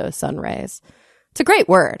really see those sun rays. It's a great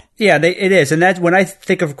word. Yeah, it is. And that's when I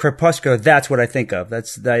think of crepuscular, that's what I think of. I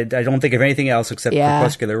don't think of anything else except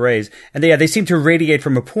crepuscular rays. And they seem to radiate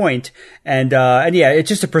from a point. And it's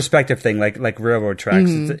just a perspective thing, like railroad tracks.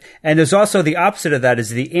 Mm-hmm. And there's also the opposite of that is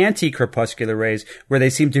the anti-crepuscular rays, where they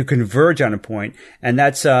seem to converge on a point. And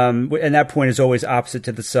that's, and that point is always opposite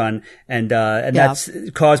to the sun. And that's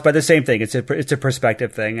caused by the same thing. It's a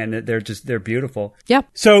perspective thing, and they're beautiful. Yeah.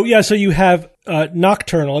 So you have,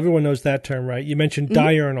 nocturnal. Everyone knows that term, right? You mentioned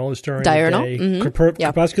diurnal is during the day. Mm-hmm.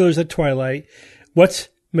 Crepuscular is at twilight. What's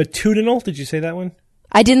matutinal? Did you say that one?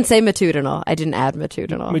 I didn't say matutinal. I didn't add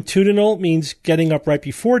matutinal. Matutinal means getting up right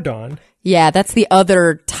before dawn. Yeah, that's the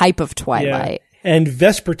other type of twilight. Yeah. And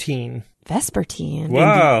vespertine. Vespertine.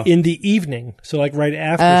 Wow. In the evening. So like right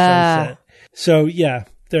after sunset. So yeah,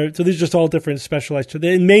 so these are just all different specialized,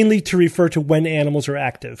 mainly to refer to when animals are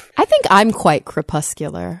active. I think I'm quite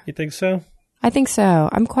crepuscular. You think so? I think so.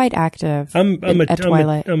 I'm quite active at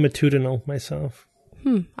twilight. I'm matutinal myself.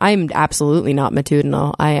 I'm absolutely not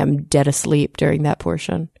matutinal. I am dead asleep during that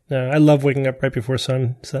portion. No, I love waking up right before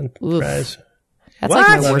sunrise. That's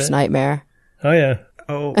like my worst nightmare. Oh, yeah.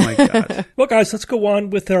 Oh, my God. Well, guys, let's go on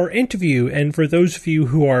with our interview. And for those of you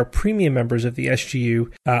who are premium members of the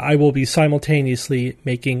SGU, I will be simultaneously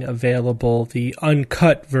making available the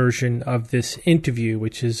uncut version of this interview,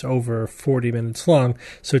 which is over 40 minutes long.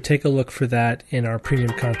 So take a look for that in our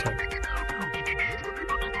premium content.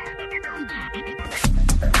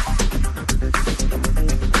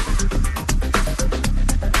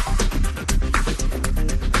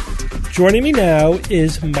 Joining me now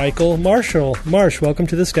is Michael Marshall. Marsh, welcome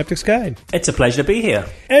to the Skeptics Guide. It's a pleasure to be here.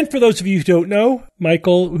 And for those of you who don't know,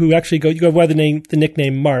 Michael, who actually you go by the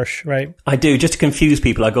nickname Marsh, right? I do. Just to confuse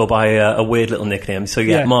people, I go by a weird little nickname. So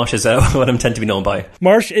yeah. Marsh is what I'm tend to be known by.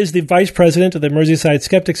 Marsh is the vice president of the Merseyside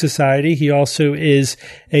Skeptics Society. He also is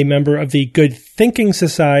a member of the Good Thinking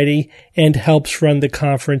Society and helps run the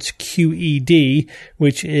conference QED,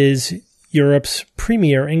 which is Europe's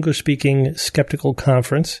premier English-speaking skeptical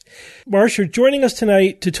conference. Marsh, you're joining us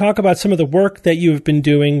tonight to talk about some of the work that you have been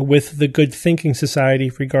doing with the Good Thinking Society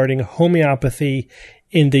regarding homeopathy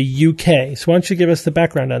in the UK. So why don't you give us the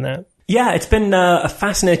background on that? Yeah, it's been a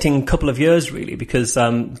fascinating couple of years, really, because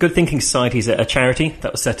Good Thinking Society is a charity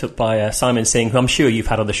that was set up by Simon Singh, who I'm sure you've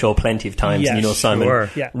had on the show plenty of times, and you know Simon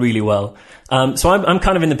really well. So I'm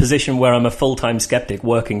kind of in the position where I'm a full-time skeptic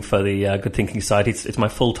working for the Good Thinking Society. It's my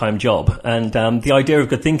full-time job. And the idea of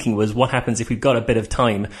Good Thinking was what happens if we've got a bit of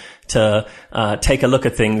time to take a look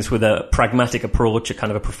at things with a pragmatic approach, a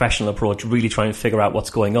kind of a professional approach, really try and figure out what's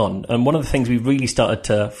going on. And one of the things we really started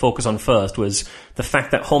to focus on first was the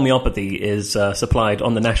fact that homeopathy is supplied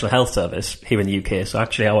on the National Health Service here in the UK. So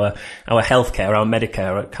actually our healthcare, our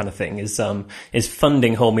Medicare kind of thing is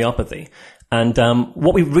funding homeopathy. And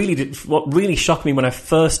what really shocked me when I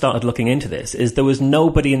first started looking into this is there was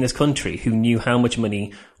nobody in this country who knew how much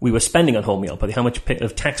money we were spending on homeopathy, how much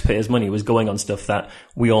of taxpayers' money was going on stuff that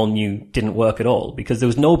we all knew didn't work at all, because there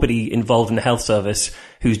was nobody involved in the health service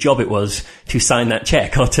whose job it was to sign that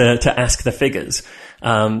check or to ask the figures.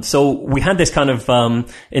 So we had this kind of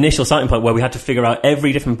initial starting point where we had to figure out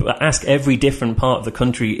ask every different part of the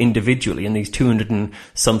country individually in these 200 and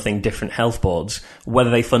something different health boards whether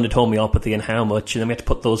they funded homeopathy and how much, and then we had to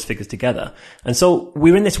put those figures together. And so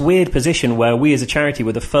we're in this weird position where we as a charity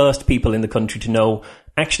were the first people in the country to know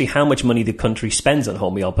actually how much money the country spends on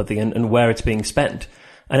homeopathy and where it's being spent.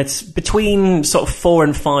 And it's between sort of 4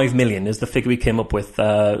 and 5 million is the figure we came up with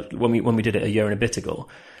when we did it a year and a bit ago.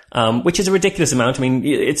 Which is a ridiculous amount. I mean,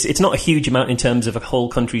 it's not a huge amount in terms of a whole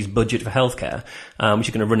country's budget for healthcare, which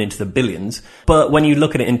is going to run into the billions. But when you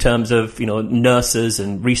look at it in terms of, nurses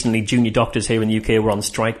and recently junior doctors here in the UK were on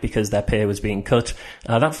strike because their pay was being cut,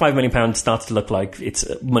 that £5 million starts to look like it's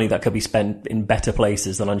money that could be spent in better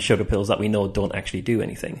places than on sugar pills that we know don't actually do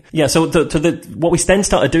anything. Yeah, so what we then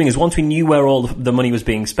started doing is once we knew where all the money was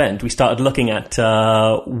being spent, we started looking at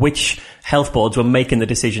which health boards were making the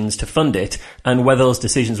decisions to fund it and whether those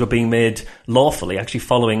decisions were being made lawfully, actually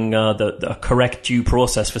following the correct due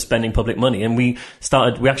process for spending public money. And we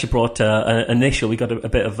actually brought we got a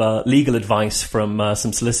bit of legal advice from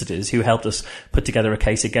some solicitors who helped us put together a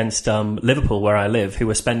case against Liverpool, where I live, who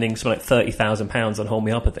were spending something like £30,000 on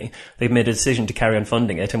homeopathy. They've made a decision to carry on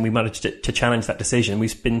funding it, and we managed to challenge that decision.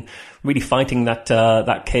 We've been really fighting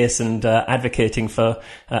that case and advocating for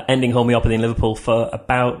ending homeopathy in Liverpool for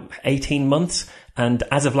about 18 months. And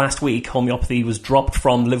as of last week, homeopathy was dropped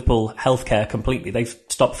from Liverpool healthcare completely. They've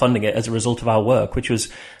stopped funding it as a result of our work, which was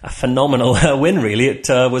a phenomenal win, really. It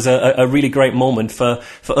was a really great moment for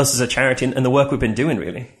us as a charity and the work we've been doing,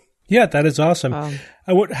 really. Yeah, that is awesome.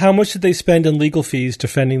 How much did they spend in legal fees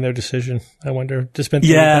defending their decision? I wonder, to spend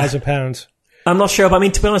 £30,000. I'm not sure, but I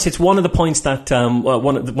mean, to be honest, it's one of the points that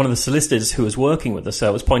one of the solicitors who was working with us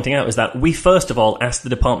was pointing out, is that we first of all asked the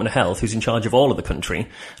Department of Health, who's in charge of all of the country,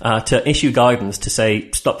 to issue guidance to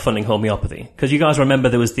say stop funding homeopathy. Because you guys remember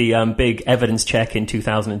there was the big evidence check in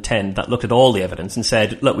 2010 that looked at all the evidence and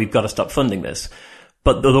said, look, we've got to stop funding this.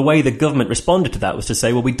 But the way the government responded to that was to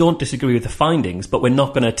say, well, we don't disagree with the findings, but we're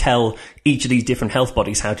not going to tell each of these different health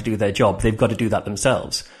bodies how to do their job. They've got to do that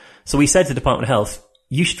themselves. So we said to the Department of Health,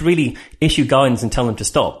 you should really issue guidance and tell them to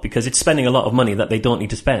stop, because it's spending a lot of money that they don't need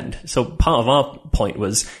to spend. So part of our point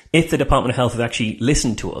was, if the Department of Health had actually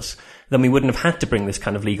listened to us, then we wouldn't have had to bring this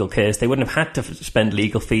kind of legal case. They wouldn't have had to spend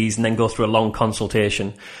legal fees and then go through a long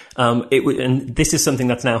consultation. And this is something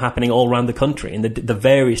that's now happening all around the country in the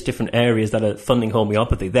various different areas that are funding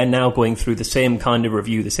homeopathy. They're now going through the same kind of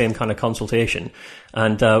review, the same kind of consultation.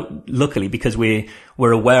 And luckily, because we're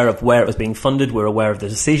aware of where it was being funded, we're aware of the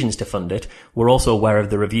decisions to fund it, we're also aware of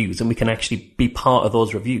the reviews, and we can actually be part of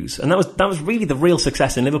those reviews. And that was really the real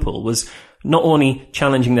success in Liverpool, was not only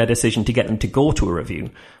challenging their decision to get them to go to a review,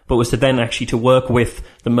 but was to then actually to work with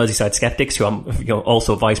the Merseyside Skeptics, who I'm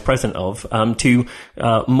also vice president of, to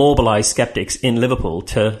mobilise skeptics in Liverpool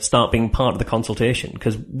to start being part of the consultation.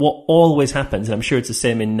 Because what always happens, and I'm sure it's the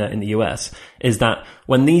same in the US, is that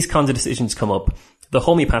when these kinds of decisions come up, the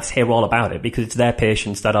homeopaths hear all about it because it's their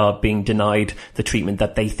patients that are being denied the treatment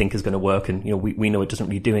that they think is going to work. And, we know it doesn't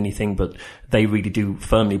really do anything, but they really do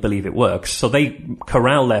firmly believe it works. So they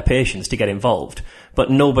corral their patients to get involved, but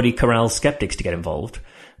nobody corrals skeptics to get involved.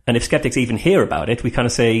 And if skeptics even hear about it, we kind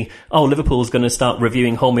of say, oh, Liverpool's going to start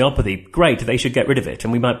reviewing homeopathy. Great, they should get rid of it.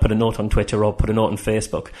 And we might put a note on Twitter or put a note on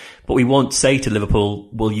Facebook. But we won't say to Liverpool,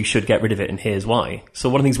 well, you should get rid of it and here's why. So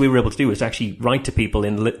one of the things we were able to do is actually write to people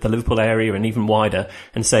in the Liverpool area and even wider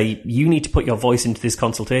and say, you need to put your voice into this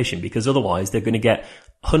consultation, because otherwise they're going to get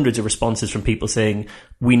hundreds of responses from people saying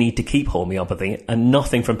we need to keep homeopathy and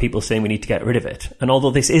nothing from people saying we need to get rid of it. And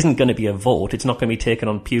although this isn't going to be a vote, it's not going to be taken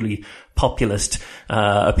on purely populist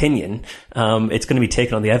opinion. It's going to be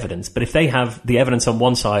taken on the evidence. But if they have the evidence on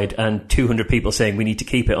one side and 200 people saying we need to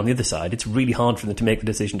keep it on the other side, it's really hard for them to make the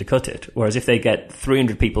decision to cut it. Whereas if they get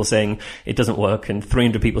 300 people saying it doesn't work and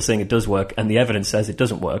 300 people saying it does work and the evidence says it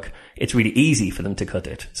doesn't work, it's really easy for them to cut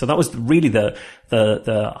it. So that was really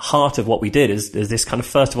the heart of what we did, is this kind of,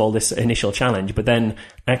 first of all, this initial challenge, but then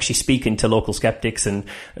actually speaking to local skeptics and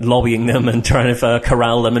lobbying them and trying to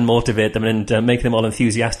corral them and motivate them and make them all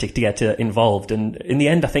enthusiastic to get involved. And in the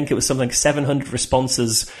end, I think it was something like 700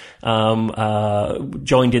 responses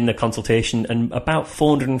joined in the consultation, and about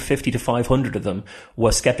 450 to 500 of them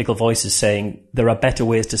were skeptical voices saying there are better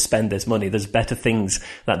ways to spend this money. There's better things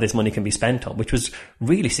that this money can be spent on, which was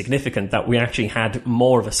really significant, that we actually had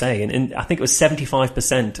more of a say. And I think it was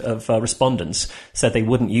 75% of respondents said they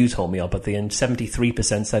wouldn't use homeopathy, and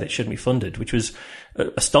 73% said it shouldn't be funded, which was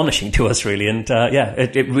astonishing to us, really. And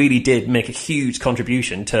it really did make a huge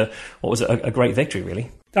contribution to what was a great victory,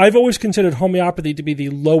 really. I've always considered homeopathy to be the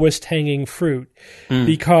lowest hanging fruit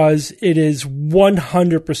because it is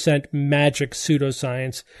 100% magic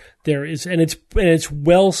pseudoscience. And it's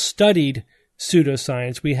well studied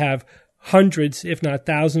pseudoscience. We have hundreds, if not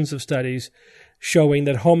thousands, of studies showing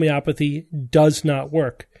that homeopathy does not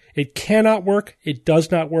work. It cannot work. It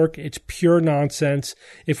does not work. It's pure nonsense.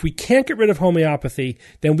 If we can't get rid of homeopathy,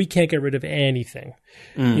 then we can't get rid of anything.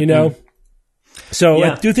 So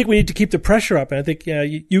yeah. I do think we need to keep the pressure up. And I think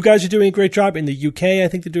you guys are doing a great job. In the UK, I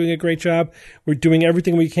think they're doing a great job. We're doing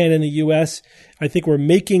everything we can in the US. I think we're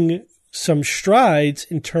making some strides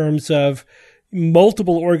in terms of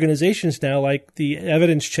multiple organizations now, like the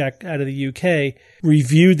Evidence Check out of the UK,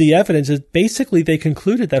 reviewed the evidence. Basically, they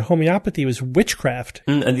concluded that homeopathy was witchcraft.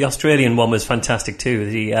 And the Australian one was fantastic too.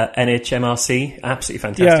 The NHMRC, absolutely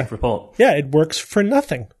fantastic report. Yeah, it works for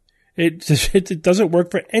nothing. It doesn't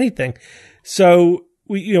work for anything. So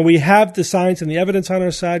we have the science and the evidence on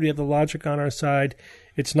our side. We have the logic on our side.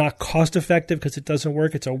 It's not cost effective because it doesn't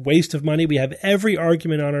work. It's a waste of money. We have every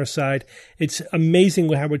argument on our side. It's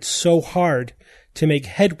amazing how it's so hard to make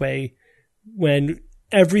headway when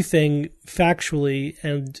everything factually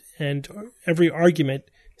and every argument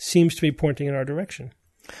seems to be pointing in our direction.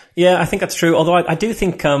 Yeah, I think that's true. Although I do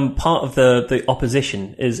think part of the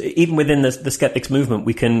opposition is, even within the skeptics movement,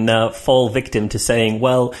 we can fall victim to saying,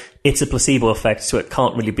 well, it's a placebo effect, so it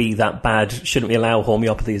can't really be that bad. Shouldn't we allow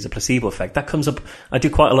homeopathy as a placebo effect? That comes up. I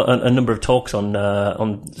do quite a number of talks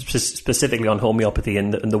on specifically on homeopathy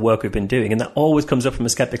and the work we've been doing, and that always comes up from a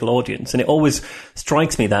skeptical audience. And it always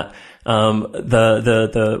strikes me that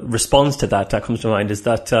the response to that comes to mind is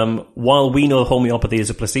that while we know homeopathy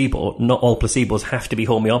is a placebo, not all placebos have to be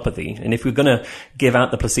homeopathy. And if we're going to give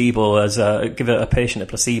out the placebo give a patient a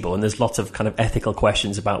placebo, and there's lots of kind of ethical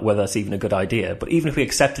questions about whether that's even a good idea, but even if we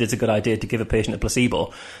accept it as a good idea to give a patient a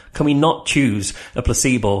placebo, can we not choose a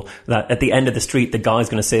placebo that at the end of the street the guy's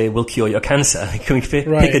going to say will cure your cancer? Can we pick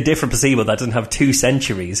a different placebo that doesn't have 2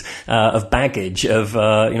 centuries of baggage of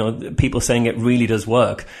people saying it really does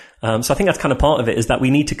work? So I think that's kind of part of it, is that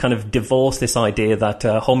we need to kind of divorce this idea that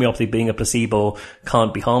homeopathy being a placebo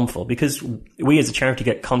can't be harmful, because we as a charity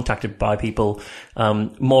get contacted by people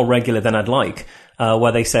more regular than I'd like,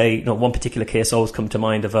 where they say, one particular case always come to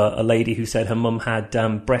mind of a lady who said her mum had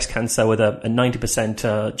breast cancer with a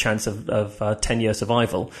 90% chance of 10-year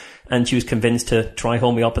survival. And she was convinced to try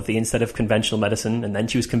homeopathy instead of conventional medicine. And then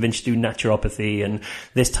she was convinced to do naturopathy and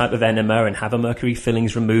this type of enema and have her mercury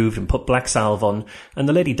fillings removed and put black salve on. And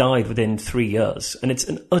the lady died within 3 years. And it's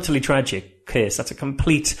an utterly tragic case. That's a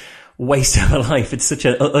complete waste of a life. It's such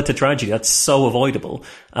an utter tragedy. That's so avoidable.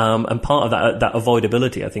 And part of that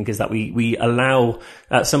avoidability, I think, is that we allow,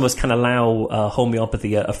 some of us can allow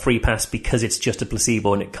homeopathy a free pass because it's just a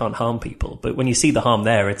placebo and it can't harm people. But when you see the harm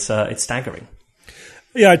there, it's staggering.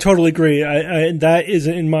 Yeah, I totally agree. That is,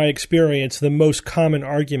 in my experience, the most common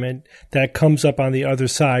argument that comes up on the other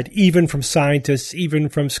side, even from scientists, even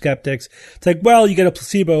from skeptics. It's like, well, you get a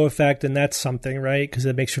placebo effect and that's something, right? Because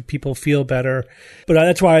it makes people feel better. But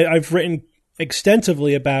that's why I've written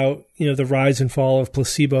extensively about, the rise and fall of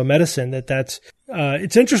placebo medicine.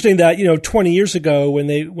 It's interesting that, 20 years ago when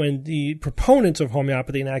the proponents of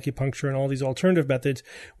homeopathy and acupuncture and all these alternative methods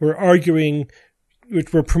were arguing,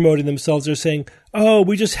 which were promoting themselves, they're saying, oh,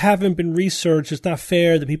 we just haven't been researched. It's not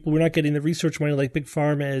fair that we're not getting the research money like Big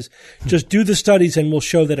Pharma is. Just do the studies and we'll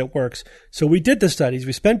show that it works. So we did the studies.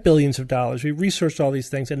 We spent billions of dollars. We researched all these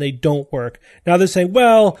things and they don't work. Now they're saying,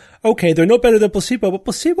 well, okay, they're no better than placebo, but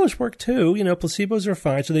placebos work too. Placebos are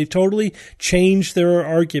fine. So they've totally changed their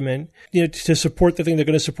argument, to support the thing they're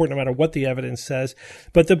going to support no matter what the evidence says.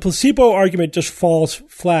 But the placebo argument just falls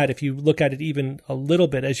flat if you look at it even a little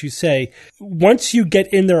bit. As you say, once you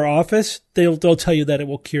get in their office, they'll tell you that it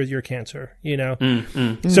will cure your cancer,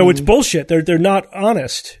 So it's bullshit. They're not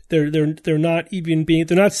honest. They're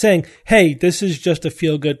not saying, hey, this is just a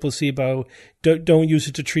feel good placebo. Don't use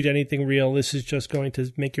it to treat anything real. This is just going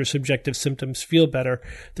to make your subjective symptoms feel better.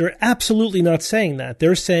 They're absolutely not saying that.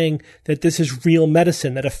 They're saying that this is real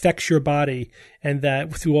medicine that affects your body and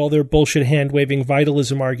that through all their bullshit hand-waving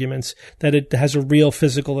vitalism arguments, that it has a real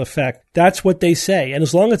physical effect. That's what they say. And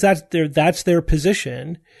as long as that's their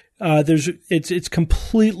position, it's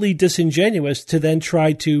completely disingenuous to then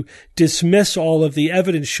try to dismiss all of the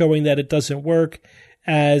evidence showing that it doesn't work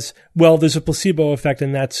as, well, there's a placebo effect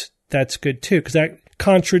and that's good too, because that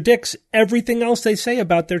contradicts everything else they say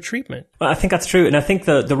about their treatment. Well, I think that's true. And I think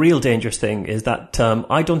the real dangerous thing is that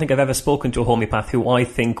I don't think I've ever spoken to a homeopath who I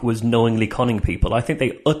think was knowingly conning people. I think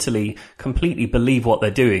they utterly, completely believe what they're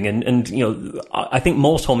doing. And I think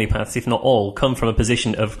most homeopaths, if not all, come from a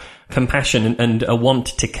position of compassion and a want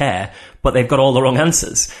to care, but they've got all the wrong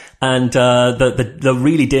answers. And the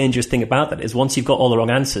really dangerous thing about that is once you've got all the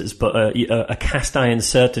wrong answers, but a cast iron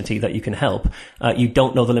certainty that you can help, you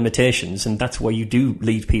don't know the limitations, and that's where you do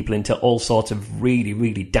lead people into all sorts of really,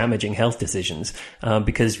 really damaging health decisions.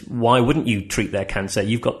 Because why wouldn't you treat their cancer?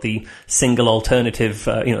 You've got the single alternative,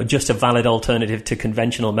 just a valid alternative to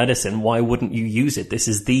conventional medicine. Why wouldn't you use it? This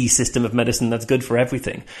is the system of medicine that's good for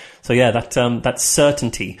everything. So yeah, that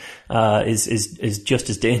certainty is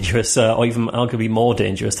just as dangerous, or even arguably more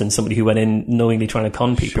dangerous than somebody who went in knowingly trying to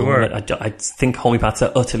con people. Sure. I think homeopaths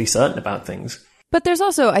are utterly certain about things. But there's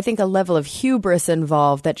also, I think, a level of hubris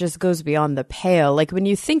involved that just goes beyond the pale. Like when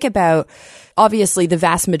you think about, obviously, the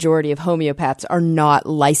vast majority of homeopaths are not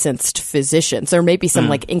licensed physicians. There may be some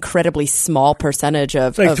like incredibly small percentage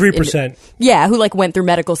of like 3%. Who like went through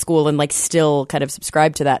medical school and like still kind of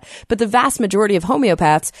subscribe to that. But the vast majority of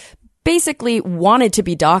homeopaths basically wanted to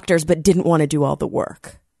be doctors but didn't want to do all the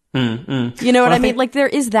work. You know what I mean? Like there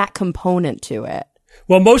is that component to it.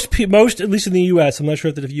 Well, most, at least in the U.S., I'm not sure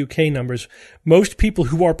of the UK numbers, most people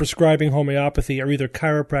who are prescribing homeopathy are either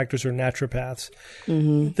chiropractors or naturopaths.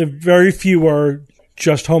 Mm-hmm. The very few are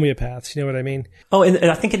just homeopaths. You know what I mean? Oh,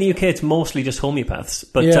 and I think in the UK it's mostly just homeopaths.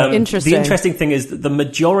 But interesting. The interesting thing is that the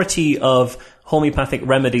majority of homeopathic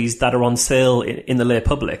remedies that are on sale in the lay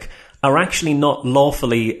public are actually not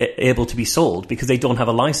lawfully able to be sold because they don't have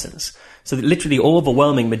a license. So literally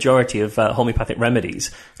overwhelming majority of homeopathic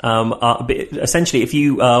remedies are essentially, if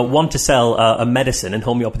you want to sell a medicine, and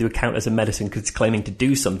homeopathy would count as a medicine because it's claiming to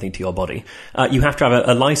do something to your body, you have to have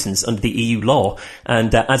a license under the EU law.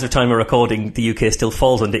 And as of time of recording, the UK still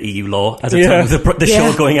falls under EU law. As of time of the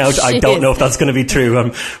show going out, I don't know if that's going to be true.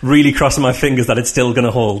 I'm really crossing my fingers that it's still going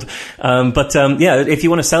to hold. But if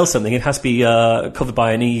you want to sell something, it has to be covered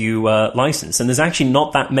by an EU license. And there's actually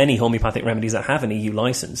not that many homeopathic remedies that have an EU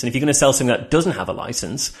license. And if you're going to sell sell something that doesn't have a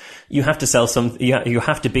license, you have to sell you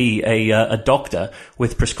have to be a doctor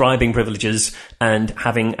with prescribing privileges and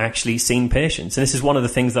having actually seen patients. And this is one of the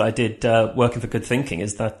things that I did working for Good Thinking,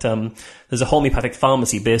 is that there's a homeopathic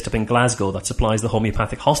pharmacy based up in Glasgow that supplies the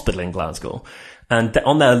homeopathic hospital in Glasgow. And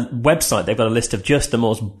on their website, they've got a list of just the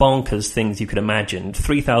most bonkers things you could imagine.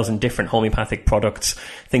 3,000 different homeopathic products,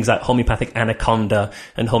 things like homeopathic anaconda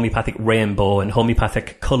and homeopathic rainbow and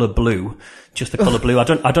homeopathic colour blue. Just the colour blue. I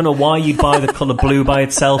don't know why you'd buy the colour blue by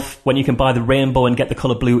itself when you can buy the rainbow and get the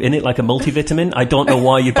colour blue in it like a multivitamin. I don't know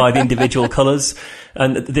why you buy the individual colours.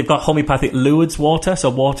 And they've got homeopathic Lourdes water, so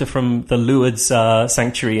water from the Lourdes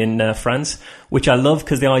sanctuary in France, which I love,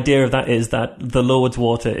 because the idea of that is that the Lourdes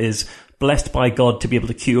water is blessed by God to be able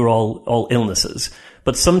to cure all illnesses.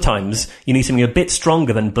 But sometimes you need something a bit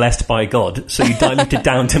stronger than blessed by God, so you dilute it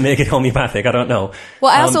down to make it homeopathic. I don't know.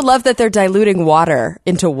 Well, I also love that they're diluting water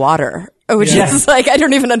into water, which is like, I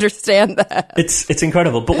don't even understand that. It's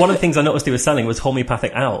incredible. But one of the things I noticed they were selling was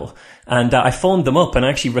homeopathic owl. And I phoned them up and I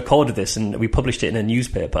actually recorded this, and we published it in a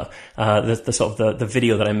newspaper, the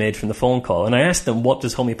video that I made from the phone call. And I asked them, what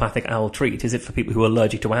does homeopathic owl treat? Is it for people who are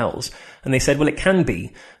allergic to owls? And they said, well, it can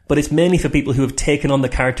be, but it's mainly for people who have taken on the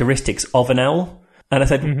characteristics of an owl. And I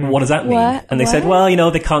said, what does that mean? And they said,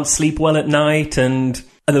 well, they can't sleep well at night. And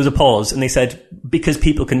there was a pause, and they said, because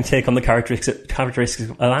people can take on the characteristics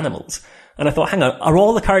of animals. And I thought, hang on, are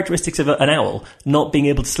all the characteristics of an owl not being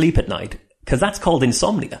able to sleep at night? Because that's called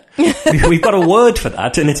insomnia. We've got a word for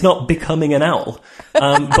that, and it's not becoming an owl. But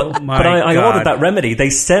I ordered that remedy. They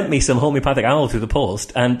sent me some homeopathic owl through the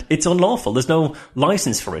post, and it's unlawful. There's no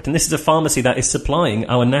license for it. And this is a pharmacy that is supplying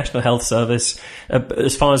our National Health Service.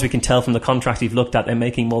 As far as we can tell from the contract we've looked at, they're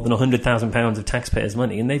making more than £100,000 of taxpayers'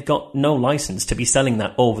 money, and they've got no license to be selling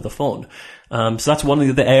that over the phone. So that's one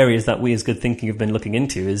of the areas that we as Good Thinking have been looking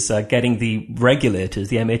into, is getting the regulators,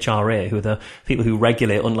 the MHRA, who are the people who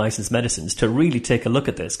regulate unlicensed medicines, to really take a look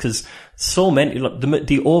at this, because so many,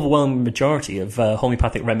 the overwhelming majority of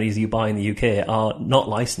homeopathic remedies you buy in the UK are not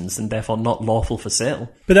licensed and therefore not lawful for sale.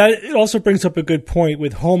 But that also brings up a good point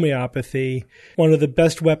with homeopathy. One of the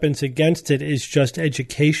best weapons against it is just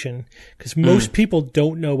education, because most people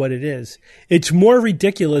don't know what it is. It's more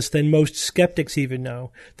ridiculous than most skeptics even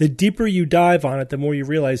know. The deeper you dive on it, the more you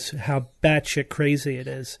realize how batshit crazy it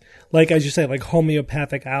is. Like, as you say, like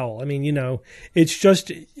homeopathic owl. I mean, it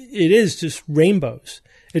is just rainbows.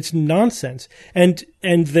 It's nonsense. And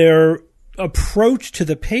their approach to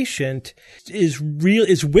the patient is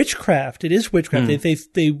witchcraft. It is witchcraft.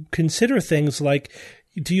 They consider things like,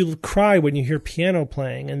 do you cry when you hear piano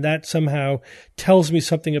playing? And that somehow tells me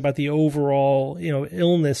something about the overall,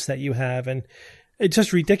 illness that you have. And it's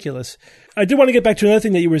just ridiculous. I did want to get back to another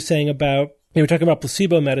thing that you were saying about, you were talking about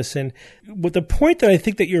placebo medicine. But the point that I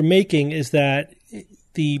think that you're making is that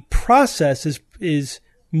the process is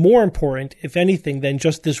more important, if anything, than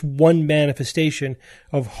just this one manifestation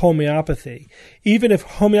of homeopathy. Even if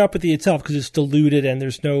homeopathy itself, because it's diluted and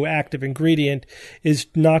there's no active ingredient, is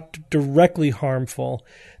not directly harmful,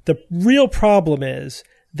 the real problem is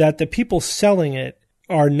that the people selling it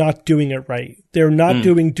are not doing it right. They're not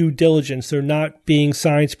doing due diligence. They're not being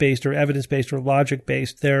science-based or evidence-based or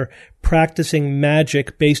logic-based. They're practicing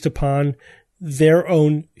magic based upon their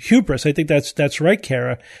own hubris. I think that's right,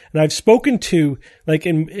 Kara. And I've spoken to, like,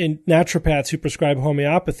 in naturopaths who prescribe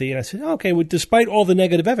homeopathy, and I said, okay, well, despite all the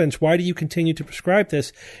negative evidence, why do you continue to prescribe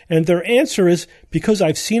this? And their answer is, because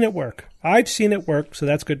I've seen it work. I've seen it work, so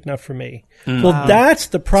that's good enough for me. Well, that's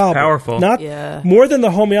the problem. It's powerful. Not more than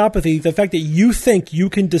the homeopathy, the fact that you think you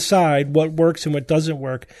can decide what works and what doesn't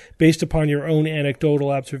work based upon your own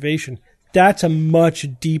anecdotal observation. That's a much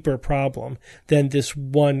deeper problem than this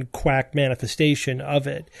one quack manifestation of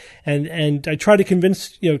it. And I try to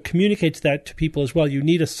communicate that to people as well. You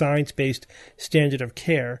need a science-based standard of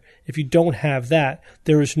care. If you don't have that,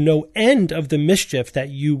 there is no end of the mischief that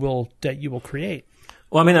you will create.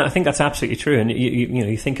 Well, I mean, I think that's absolutely true. And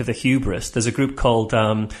you think of the hubris. There's a group called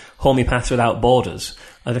Homeopaths Without Borders.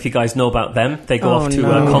 I don't know if you guys know about them. They go off to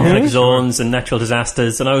conflict zones and natural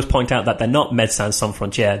disasters. And I always point out that they're not Médecins Sans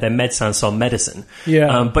Frontières. They're Médecins Sans Medicine.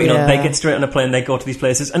 But they get straight on a plane. They go to these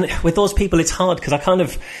places. And with those people, it's hard, because I kind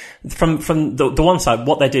of, from the one side,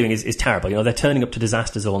 what they're doing is terrible. They're turning up to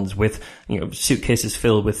disaster zones with, suitcases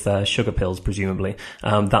filled with sugar pills, presumably,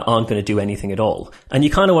 that aren't going to do anything at all. And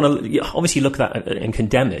you kind of want to obviously look at that and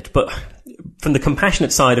condemn it. But from the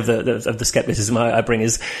compassionate side of the skepticism I bring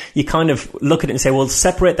is, you kind of look at it and say, well,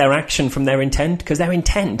 separate their action from their intent, because their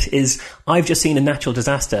intent is, I've just seen a natural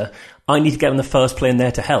disaster. I need to get on the first plane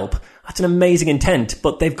there to help. That's an amazing intent,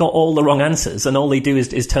 but they've got all the wrong answers, and all they do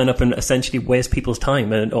is turn up and essentially waste people's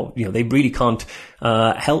time. And they really can't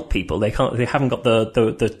help people. They haven't got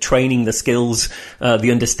the training, the skills,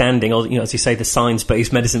 the understanding, or as you say, the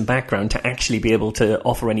science-based medicine background to actually be able to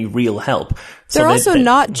offer any real help. They're also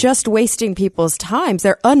not just wasting people's time.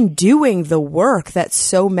 They're undoing the work that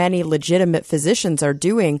so many legitimate physicians are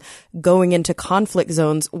doing, going into conflict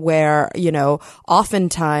zones where,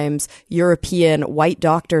 oftentimes European white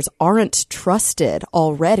doctors aren't trusted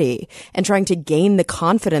already, and trying to gain the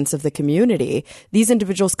confidence of the community. These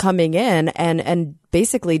individuals coming in and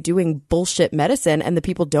basically doing bullshit medicine, and the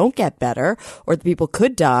people don't get better, or the people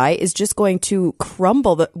could die, is just going to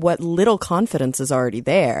crumble what little confidence is already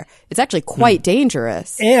there. It's actually quite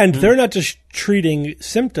dangerous. And they're not just treating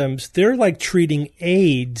symptoms, they're like treating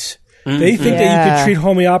AIDS. They think that you could treat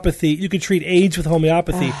homeopathy, you could treat AIDS with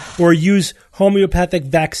homeopathy, or use homeopathic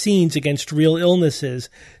vaccines against real illnesses.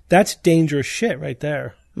 That's dangerous shit right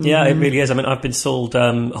there. Yeah, it really is. I mean, I've been sold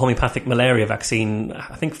homeopathic malaria vaccine,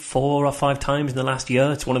 I think 4 or 5 times in the last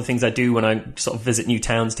year. It's one of the things I do when I sort of visit new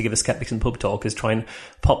towns to give a Skeptics and Pub talk, is try and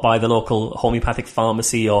pop by the local homeopathic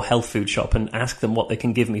pharmacy or health food shop and ask them what they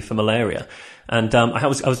can give me for malaria. And I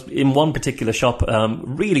was in one particular shop,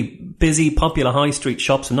 really busy, popular high street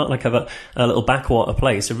shop, so not like a little backwater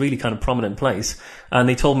place, a really kind of prominent place. And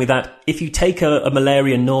they told me that if you take a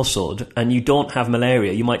malaria nosword and you don't have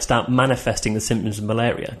malaria, you might start manifesting the symptoms of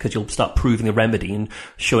malaria, because you'll start proving a remedy and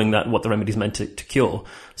showing that what the remedy is meant to cure.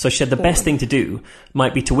 So she said the best thing to do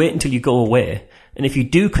might be to wait until you go away, and if you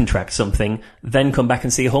do contract something, then come back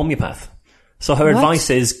and see a homeopath. So her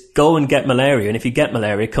advice is go and get malaria, and if you get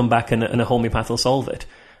malaria, come back and a homeopath will solve it.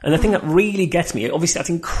 And the thing that really gets me, obviously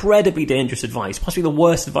that's incredibly dangerous advice, possibly the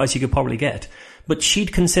worst advice you could probably get, but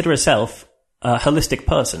she'd consider herself a holistic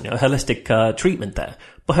person, a holistic treatment there.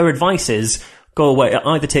 But her advice is go away,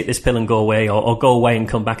 either take this pill and go away, or go away and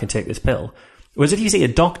come back and take this pill. Whereas if you see a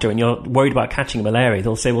doctor and you're worried about catching malaria,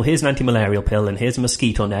 they'll say, well, here's an anti-malarial pill, and here's a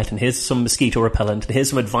mosquito net, and here's some mosquito repellent, and here's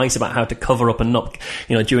some advice about how to cover up and not,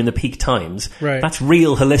 during the peak times. Right. That's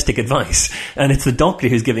real holistic advice. And it's the doctor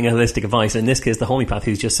who's giving a holistic advice, and in this case, the homeopath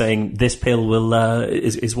who's just saying this pill will,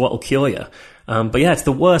 is what will cure you. But yeah, it's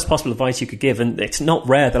the worst possible advice you could give, and it's not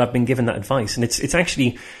rare that I've been given that advice. And it's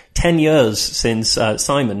actually 10 years since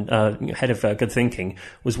Simon, head of Good Thinking,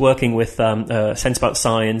 was working with Sense About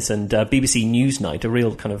Science and BBC Newsnight, a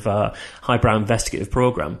real kind of highbrow investigative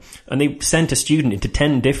program. And they sent a student into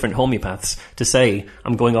 10 different homeopaths to say,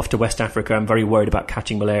 I'm going off to West Africa, I'm very worried about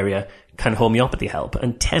catching malaria. Can homeopathy help?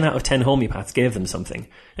 And 10 out of 10 homeopaths gave them something.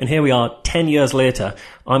 And here we are, 10 years later,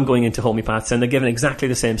 I'm going into homeopaths and they're given exactly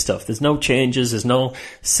the same stuff. There's no changes, there's no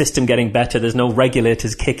system getting better, there's no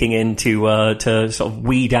regulators kicking in to sort of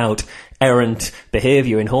weed out errant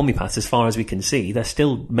behaviour in homeopaths as far as we can see. They're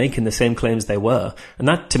still making the same claims they were. And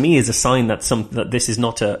that, to me, is a sign that this is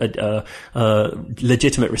not a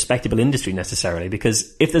legitimate, respectable industry necessarily,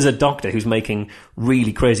 because if there's a doctor who's making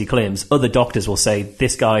really crazy claims, other doctors will say,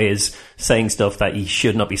 this guy is saying stuff that he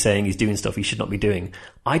should not be saying, he's doing stuff he should not be doing.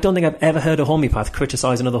 I don't think I've ever heard a homeopath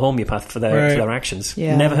criticise another homeopath for their actions.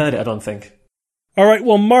 Yeah. Never heard it, I don't think. All right,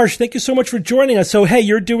 well, Marsh, thank you so much for joining us. So, hey,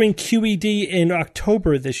 you're doing QED in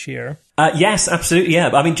October this year. Yes, absolutely, yeah.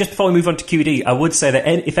 I mean, just before we move on to QED, I would say that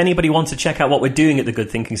if anybody wants to check out what we're doing at the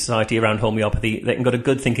Good Thinking Society around homeopathy, they can go to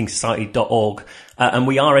goodthinkingsociety.org. And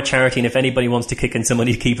we are a charity, and if anybody wants to kick in some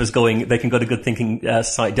money to keep us going, they can go to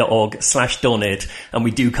goodthinkingsociety.org/donate. And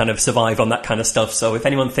we do kind of survive on that kind of stuff. So if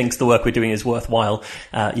anyone thinks the work we're doing is worthwhile,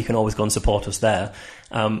 you can always go and support us there.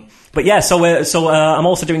 But yeah, so I'm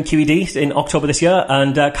also doing QED in October this year.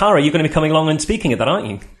 And Cara, you're going to be coming along and speaking at that, aren't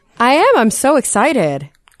you? I am. I'm so excited.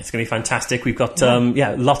 It's going to be fantastic. We've got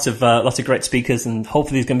lots of great speakers, and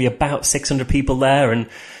hopefully there's going to be about 600 people there. And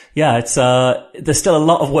yeah, it's there's still a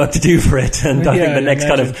lot of work to do for it, and I think the next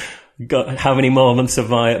kind of how many more months of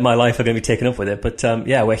my life are going to be taken up with it. But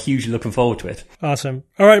we're hugely looking forward to it. Awesome.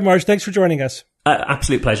 All right, Marge, thanks for joining us.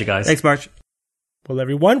 Absolute pleasure, guys. Thanks, Marge. Well,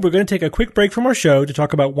 everyone, we're going to take a quick break from our show to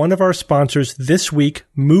talk about one of our sponsors this week,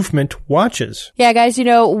 Movement Watches. Yeah, guys,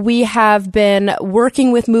 we have been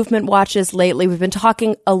working with Movement Watches lately. We've been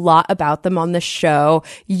talking a lot about them on the show.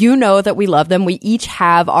 You know that we love them. We each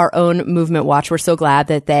have our own Movement Watch. We're so glad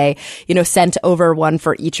that they, sent over one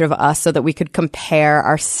for each of us so that we could compare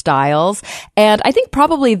our styles. And I think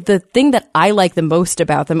probably the thing that I like the most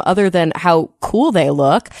about them, other than how cool they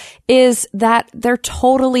look, is that they're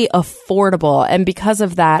totally affordable. And because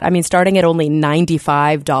of that, I mean, starting at only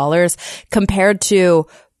 $95 compared to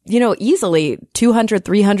easily $200,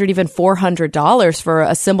 $300, even $400 for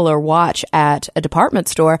a similar watch at a department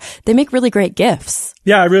store. They make really great gifts.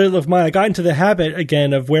 Yeah, I really love mine. I got into the habit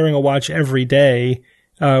again of wearing a watch every day,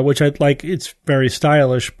 which I like. It's very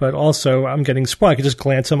stylish, but also I'm getting spoiled. I can just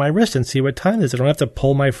glance on my wrist and see what time it is. I don't have to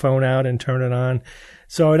pull my phone out and turn it on.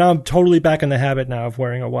 So now I'm totally back in the habit now of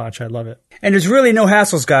wearing a watch. I love it. And there's really no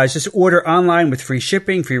hassles, guys. Just order online with free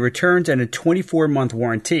shipping, free returns, and a 24-month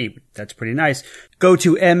warranty. That's pretty nice. Go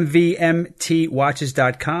to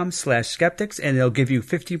mvmtwatches.com/skeptics, and they'll give you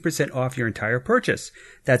 50% off your entire purchase.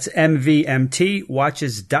 That's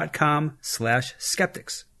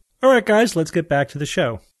mvmtwatches.com/skeptics. All right, guys, let's get back to the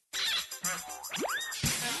show.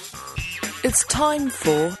 It's time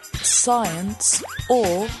for Science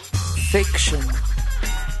or Fiction.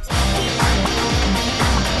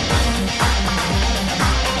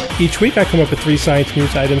 Each week I come up with 3 science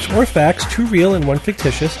news items or facts, 2 real and 1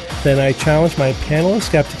 fictitious. Then I challenge my panel of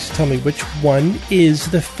skeptics to tell me which one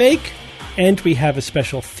is the fake. And we have a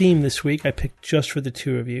special theme this week I picked just for the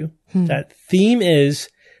 2 of you. That theme is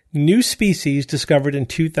new species discovered in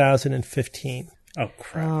 2015. Oh,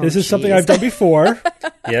 crap. This is something I've done before.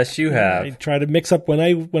 Yes, you have. I try to mix up when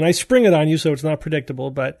I spring it on you so it's not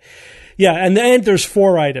predictable. But yeah, and then there's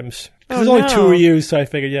 4 items. There's only 2 of you, so I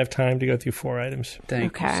figured you have time to go through 4 items.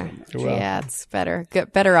 Thank you so much. Yeah, it's better.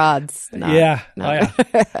 Get better odds. Oh, yeah.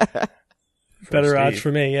 Better odds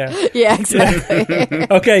for me, yeah. Yeah, exactly.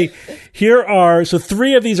 Okay, here are, so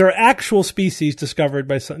 3 of these are actual species discovered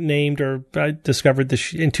discovered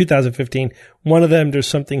in 2015. One of them, there's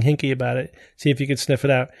something hinky about it. See if you can sniff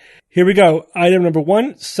it out. Here we go. Item number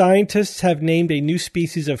 1, scientists have named a new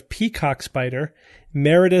species of peacock spider,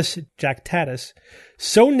 Meridus jactatus,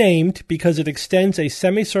 so named because it extends a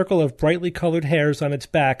semicircle of brightly colored hairs on its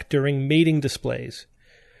back during mating displays.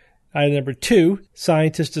 Item number 2,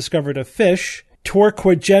 scientists discovered a fish,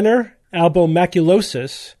 Torquegener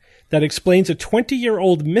albomaculosus, that explains a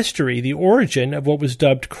 20-year-old mystery, the origin of what was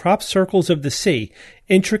dubbed crop circles of the sea,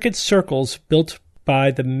 intricate circles built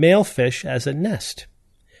by the male fish as a nest.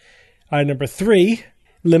 Item number 3,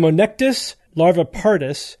 Limonectus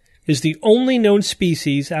larvipartis is the only known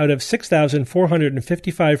species out of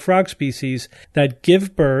 6,455 frog species that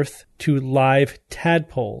give birth to live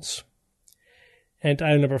tadpoles. And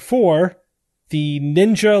item number 4, the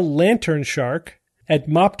ninja lantern shark,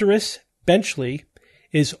 Edmopterus benchley,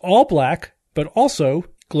 is all black, but also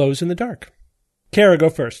glows in the dark. Kara,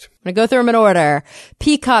 go first. I'm going to go through them in order.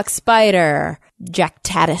 Peacock spider,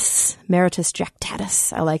 Jactatus, Meridus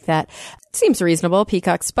jactatus. I like that. Seems reasonable.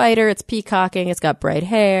 Peacock spider, it's peacocking, it's got bright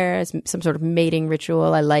hair, it's some sort of mating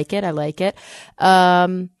ritual. I like it.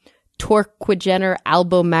 Torquegener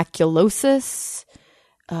albomaculosus,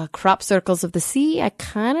 crop circles of the sea. I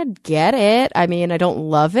kind of get it. I mean, I don't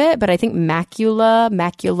love it, but I think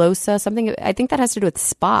maculosa, something, I think that has to do with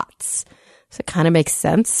spots. So it kind of makes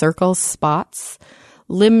sense. Circles, spots.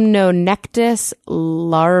 Limnonectus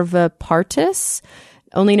larvipartis,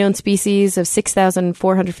 only known species of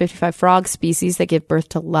 6,455 frog species that give birth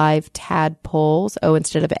to live tadpoles. Oh,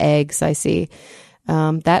 instead of eggs, I see.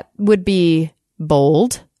 That would be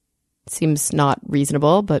bold. Seems not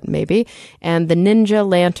reasonable, but maybe. And the ninja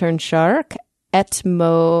lantern shark,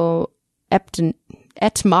 Edmopterus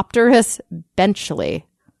benchley.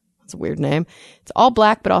 That's a weird name. It's all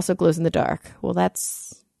black, but also glows in the dark. Well,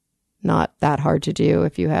 that's not that hard to do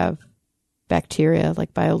if you have bacteria,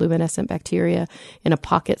 like bioluminescent bacteria in a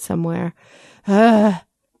pocket somewhere. I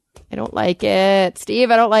don't like it. Steve,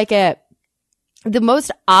 I don't like it. The most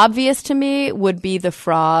obvious to me would be the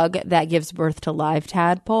frog that gives birth to live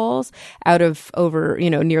tadpoles out of over,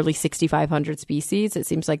 nearly 6,500 species. It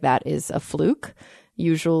seems like that is a fluke.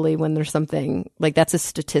 Usually when there's something like that's a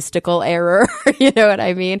statistical error, you know what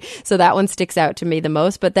I mean? So that one sticks out to me the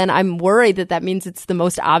most. But then I'm worried that means it's the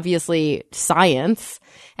most obviously science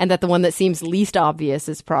and that the one that seems least obvious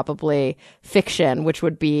is probably fiction, which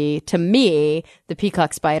would be, to me, the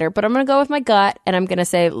peacock spider. But I'm going to go with my gut and I'm going to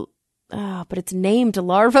say, oh, but it's named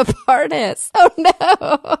larvipartis. Oh,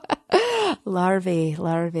 no.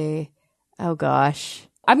 Larvae. Oh, gosh.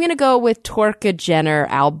 I'm going to go with Torquegener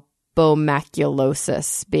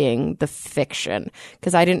albomaculosus being the fiction,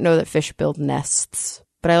 because I didn't know that fish build nests.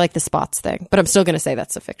 But I like the spots thing. But I'm still going to say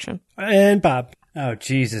that's a fiction. And Bob. Oh,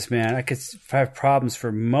 Jesus, man. I could have problems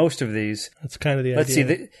for most of these. That's kind of the Let's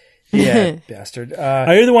idea. see. Yeah, bastard.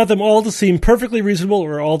 I either want them all to seem perfectly reasonable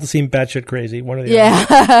or all to seem batshit crazy. One of the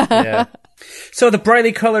other. Yeah. So the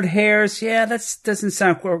brightly colored hairs, that doesn't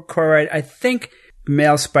sound quite right. I think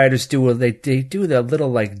male spiders do they do the little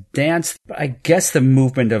like dance. I guess the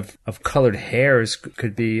movement of colored hairs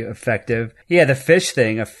could be effective. Yeah, the fish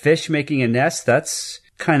thing, a fish making a nest, that's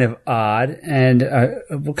kind of odd. And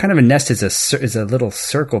what kind of a nest is a little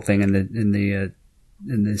circle thing in the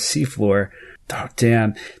seafloor? Oh,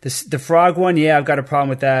 damn. The frog one, yeah, I've got a problem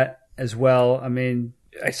with that as well. I mean,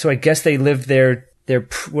 so I guess they live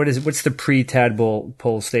what's the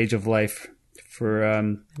pre-tadpole stage of life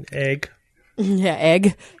for egg? Yeah,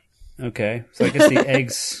 egg. Okay, so I guess the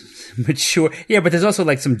eggs mature. Yeah, but there's also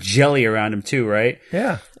like some jelly around them too, right?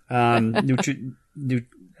 Yeah. That's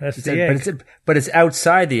the egg. But it's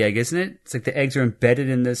outside the egg, isn't it? It's like the eggs are embedded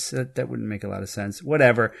in this. That wouldn't make a lot of sense.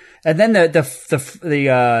 Whatever. And then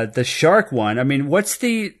the shark one. I mean, what's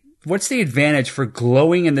the advantage for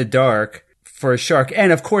glowing in the dark for a shark?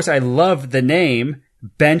 And of course, I love the name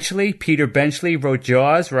Benchley. Peter Benchley wrote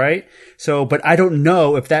Jaws, right? So, but I don't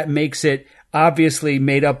know if that makes it obviously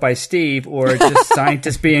made up by Steve or just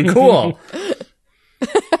scientists being cool.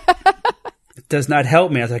 It does not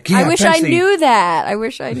help me. I was like, yeah, I wish Benchley. I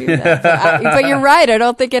knew that. But you're right. I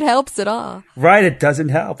don't think it helps at all. Right. It doesn't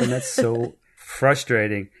help. And that's so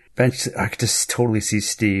frustrating. Benchley, I could just totally see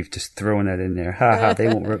Steve just throwing that in there. Ha ha. They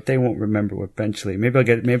won't remember what Benchley. Maybe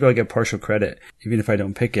I'll get partial credit even if I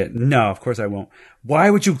don't pick it. No, of course I won't. Why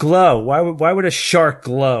would you glow? Why would a shark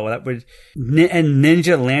glow? And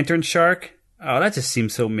Ninja Lantern Shark? Oh, that just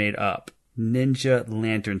seems so made up. Ninja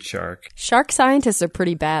Lantern Shark. Shark scientists are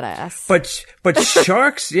pretty badass. But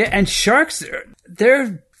sharks, yeah, and sharks,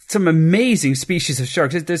 they're some amazing species of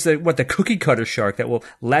sharks. There's the cookie cutter shark that will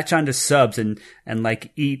latch onto subs and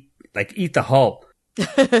eat the hull.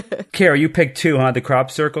 Kara, you picked two, huh? The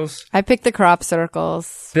crop circles? I picked the crop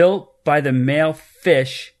circles. Built by the male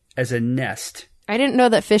fish as a nest. I didn't know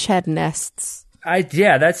that fish had nests.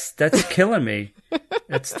 That's killing me.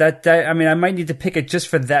 I mean, I might need to pick it just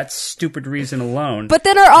for that stupid reason alone. But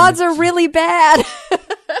then our odds are really bad.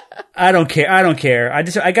 I don't care.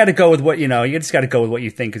 I got to go with what, you just got to go with what you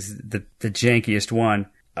think is the jankiest one.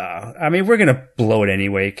 I mean, we're going to blow it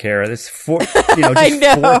anyway, Kara. There's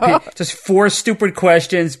just four stupid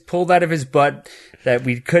questions pulled out of his butt that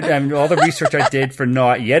we could, all the research I did for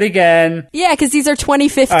naught yet again. Yeah, because these are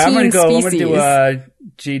 2015 I'm going species. to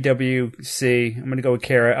do GWC. I'm going to go with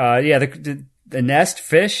Kara. The nest,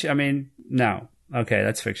 fish, I mean, no. Okay,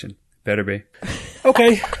 that's fiction. Better be.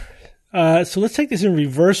 Okay. So let's take this in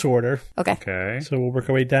reverse order. Okay. So we'll work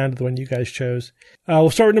our way down to the one you guys chose. We'll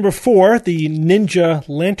start with number 4. The Ninja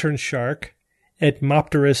Lantern Shark,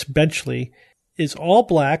 Edmopterus benchley, is all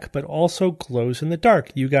black but also glows in the dark.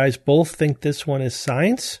 You guys both think this one is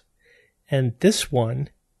science, and this one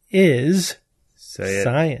is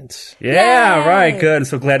science. Yeah, right. Good. I'm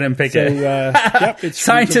so glad I didn't pick it.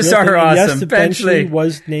 Scientists are awesome. Yes, Benchley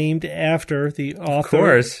was named after the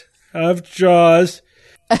author of Jaws.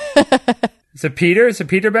 Is it Peter? Is it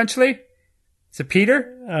Peter Benchley? Is it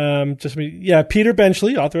Peter? Peter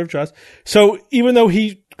Benchley, author of Jaws. So even though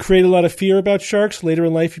he created a lot of fear about sharks, later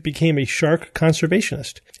in life he became a shark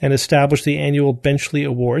conservationist and established the annual Benchley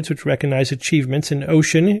Awards, which recognize achievements in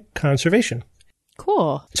ocean conservation.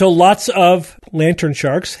 Cool. So lots of lantern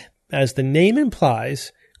sharks, as the name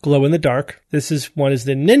implies, glow in the dark. One is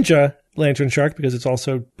the Ninja Lantern Shark because it's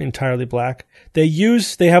also entirely black. They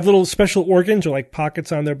have little special organs or like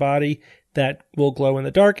pockets on their body that will glow in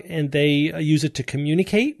the dark, and they use it to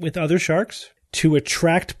communicate with other sharks, to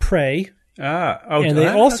attract prey. And they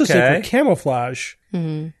also say for camouflage.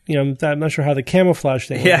 Mm-hmm. I'm not sure how the camouflage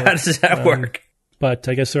thing works. How does that work? But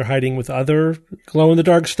I guess they're hiding with other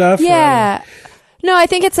glow-in-the-dark stuff. Yeah. No, I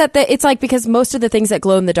think it's like because most of the things that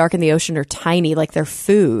glow in the dark in the ocean are tiny, like they're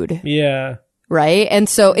food. Yeah. Right? And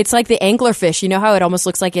so it's like the anglerfish. You know how it almost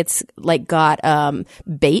looks like it's like got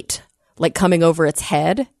bait like coming over its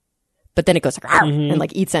head? But then it goes like, and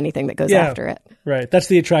like eats anything that goes after it. Right. That's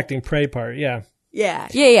the attracting prey part. Yeah.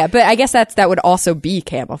 Yeah. But I guess that would also be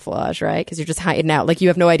camouflage, right? Because you're just hiding out. Like you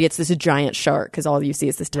have no idea it's this giant shark because all you see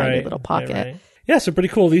is this tiny little pocket. Right. Yeah, so pretty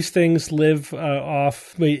cool. These things live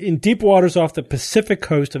in deep waters off the Pacific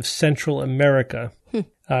coast of Central America.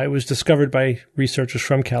 It was discovered by researchers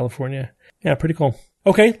from California. Yeah, pretty cool.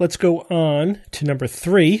 Okay, let's go on to number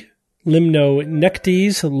 3.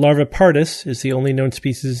 Limnonectes larvipartis is the only known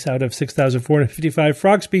species out of 6,455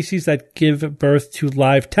 frog species that give birth to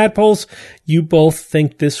live tadpoles. You both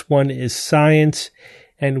think this one is science.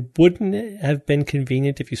 And wouldn't it have been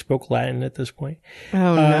convenient if you spoke Latin at this point?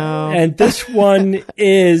 Oh, no. And this one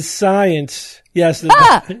is science. Yes,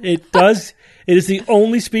 it does. It is the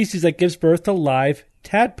only species that gives birth to live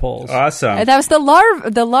tadpoles. Awesome. That was the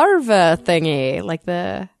larva thingy, like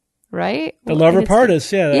right? The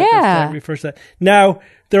larvipartis, that refers to that. Now,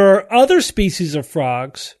 there are other species of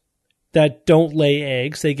frogs that don't lay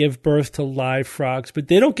eggs. They give birth to live frogs, but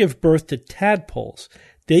they don't give birth to tadpoles.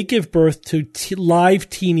 they give birth to live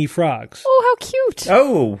teeny frogs. Oh, how cute.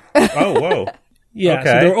 Oh, whoa. Yeah, okay.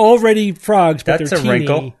 So they're already frogs, but That's they're teeny. a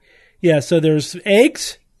wrinkle. Yeah, so there's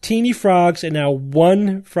eggs, teeny frogs, and now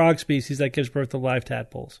one frog species that gives birth to live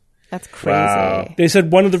tadpoles. That's crazy. Wow. They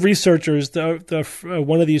said one of the researchers,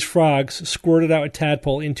 one of these frogs, squirted out a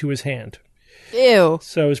tadpole into his hand. Ew.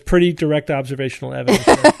 So it was pretty direct observational evidence.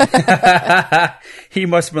 He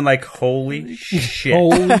must have been like, holy shit.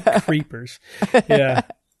 Holy creepers. Yeah.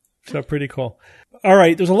 So pretty cool. All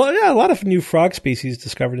right. There's a lot of new frog species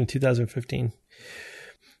discovered in 2015.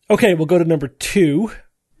 Okay. We'll go to number 2.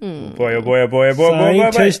 Boy, oh boy, oh boy, oh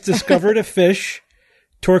boy, Scientists discovered a fish,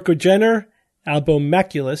 Torcogener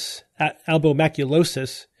albomaculosis,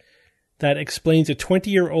 that explains a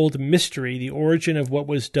 20-year-old mystery, the origin of what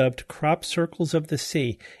was dubbed crop circles of the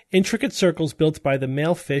sea, intricate circles built by the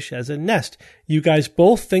male fish as a nest. You guys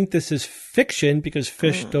both think this is fiction because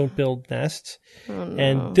fish don't build nests. Oh, no.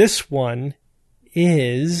 And this one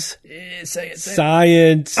is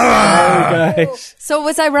science. Oh, guys. So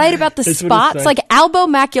was I right about the spots? Like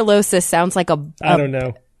albomaculosis sounds like I don't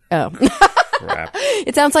know. Oh. Crap.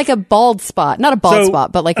 It sounds like a bald spot. Not a bald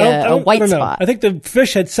spot, but like a white spot. I think the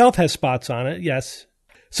fish itself has spots on it, yes.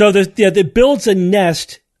 So it builds a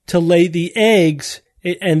nest to lay the eggs,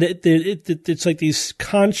 and it's like these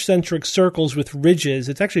concentric circles with ridges.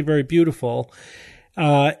 It's actually very beautiful.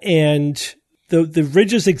 And the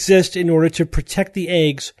ridges exist in order to protect the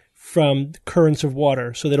eggs from currents of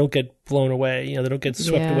water so they don't get blown away. They don't get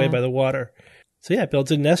swept away by the water. So it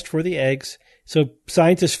builds a nest for the eggs. So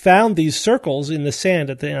scientists found these circles in the sand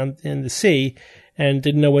in the sea and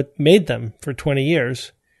didn't know what made them for 20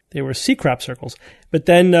 years. They were sea crop circles. But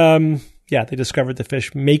then, they discovered the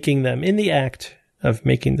fish making them in the act of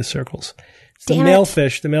making the circles. So the male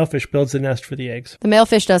fish builds the nest for the eggs. The male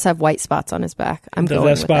fish does have white spots on his back. I'm going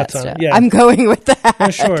with spots that on stuff. it. Yeah. I'm going with that.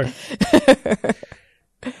 Oh, sure.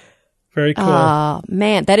 Very cool. Oh,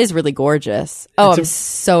 man, that is really gorgeous. Oh, I'm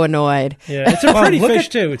so annoyed. Yeah, it's a pretty fish,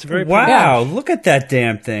 too. It's very pretty. Wow, look at that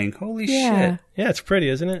damn thing. Holy shit. Yeah, it's pretty,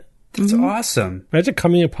 isn't it? That's awesome. Imagine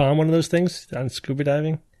coming upon one of those things on scuba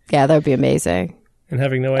diving. Yeah, that would be amazing. And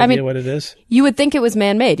having no idea what it is. You would think it was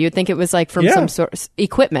man-made. You would think it was like from some sort of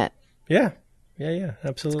equipment. Yeah. Yeah,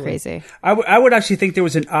 absolutely. It's crazy. I would actually think there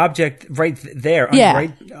was an object right there,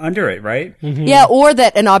 right under it, right? Mm-hmm. Yeah, or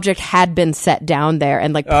that an object had been set down there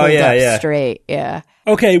and like pulled up straight. Yeah.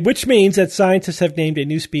 Okay, which means that scientists have named a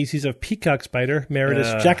new species of peacock spider,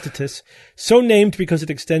 Meridus jactatus, so named because it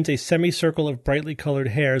extends a semicircle of brightly colored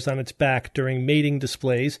hairs on its back during mating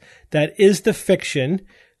displays. That is the fiction,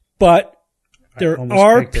 but there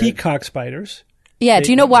are peacock spiders. Yeah,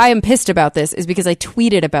 do you know why I'm pissed about this? Is because I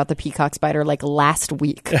tweeted about the peacock spider like last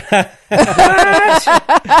week. The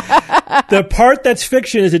part that's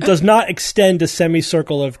fiction is it does not extend a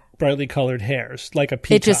semicircle of brightly colored hairs like a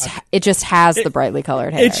peacock. It just has the brightly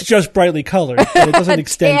colored hairs. It's just brightly colored, but it doesn't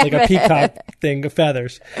extend like a peacock thing of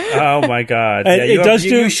feathers. Oh my God. And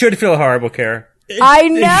you should feel horrible, Kara. I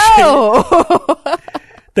know.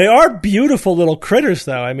 They are beautiful little critters,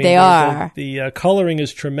 though. I mean, they are. The coloring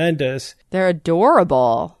is tremendous. They're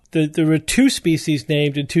adorable. There were 2 species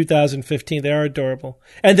named in 2015. They are adorable.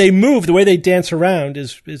 And they move. The way they dance around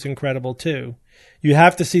is incredible, too. You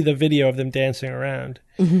have to see the video of them dancing around.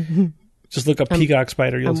 Just look up peacock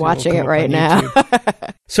spider. I'm watching it right now.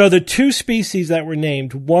 So the 2 species that were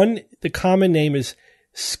named, one, the common name is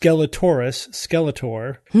Skeletor,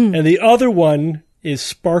 and the other one is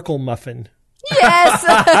Sparkle Muffin. Yes!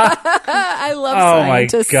 I love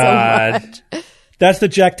scientists so much. That's the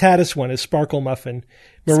Jactatus one, is Sparkle Muffin.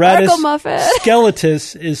 Sparkle Muffin.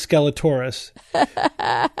 Skeletus is Skeletoris.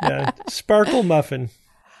 Sparkle Muffin.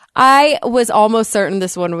 I was almost certain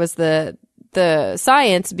this one was the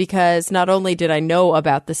science because not only did I know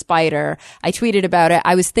about the spider, I tweeted about it.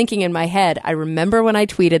 I was thinking in my head, I remember when I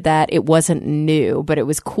tweeted that it wasn't new, but it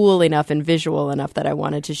was cool enough and visual enough that I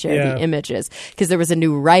wanted to share the images because there was a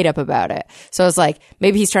new write-up about it. So I was like,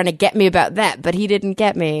 maybe he's trying to get me about that, but he didn't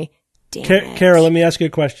get me. Damn it. Kara, let me ask you a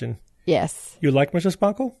question. Yes. You like Mr.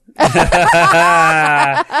 Sparkle?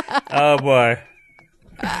 Oh, boy.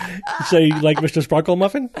 So you like Mr. Sparkle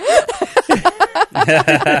Muffin?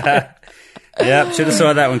 Yep, should have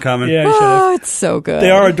saw that one coming. Yeah, you should have. Oh, it's so good.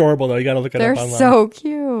 They are adorable, though. You got to look it up online. They're so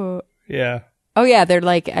cute. Yeah. Oh, yeah. They're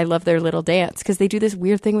like, I love their little dance because they do this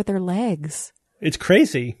weird thing with their legs. It's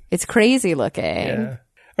crazy. It's crazy looking. Yeah.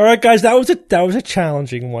 All right, guys, that was a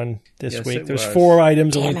challenging one this week. There's 4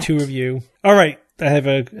 items, only 2 of you. All right, I have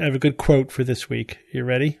a good quote for this week. You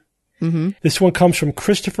ready? Mm-hmm. This one comes from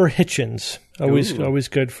Christopher Hitchens. Always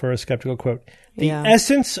good for a skeptical quote. The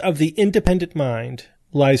essence of the independent mind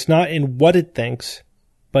lies not in what it thinks,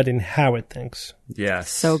 but in how it thinks. Yes.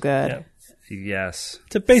 So good. Yeah. Yes.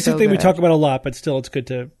 It's a basic thing we talk about a lot, but still it's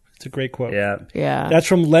a great quote. Yeah. That's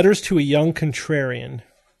from Letters to a Young Contrarian.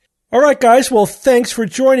 All right, guys. Well, thanks for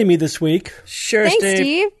joining me this week. Sure, Thanks,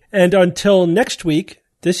 Steve. And until next week,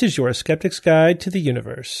 this is your Skeptic's Guide to the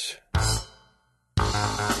Universe.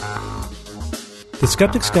 The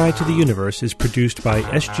Skeptic's Guide to the Universe is produced by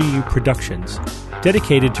SGU Productions,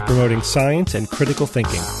 dedicated to promoting science and critical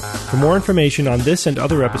thinking. For more information on this and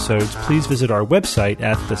other episodes, please visit our website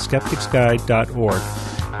at theskepticsguide.org,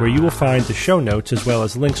 where you will find the show notes as well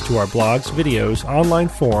as links to our blogs, videos, online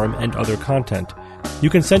forum, and other content.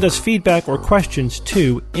 You can send us feedback or questions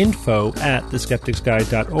to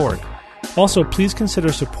info@theskepticsguide.org. Also, please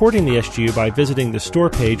consider supporting the SGU by visiting the store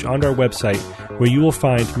page on our website, where you will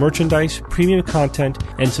find merchandise, premium content,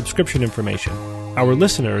 and subscription information. Our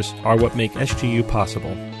listeners are what make SGU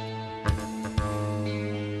possible.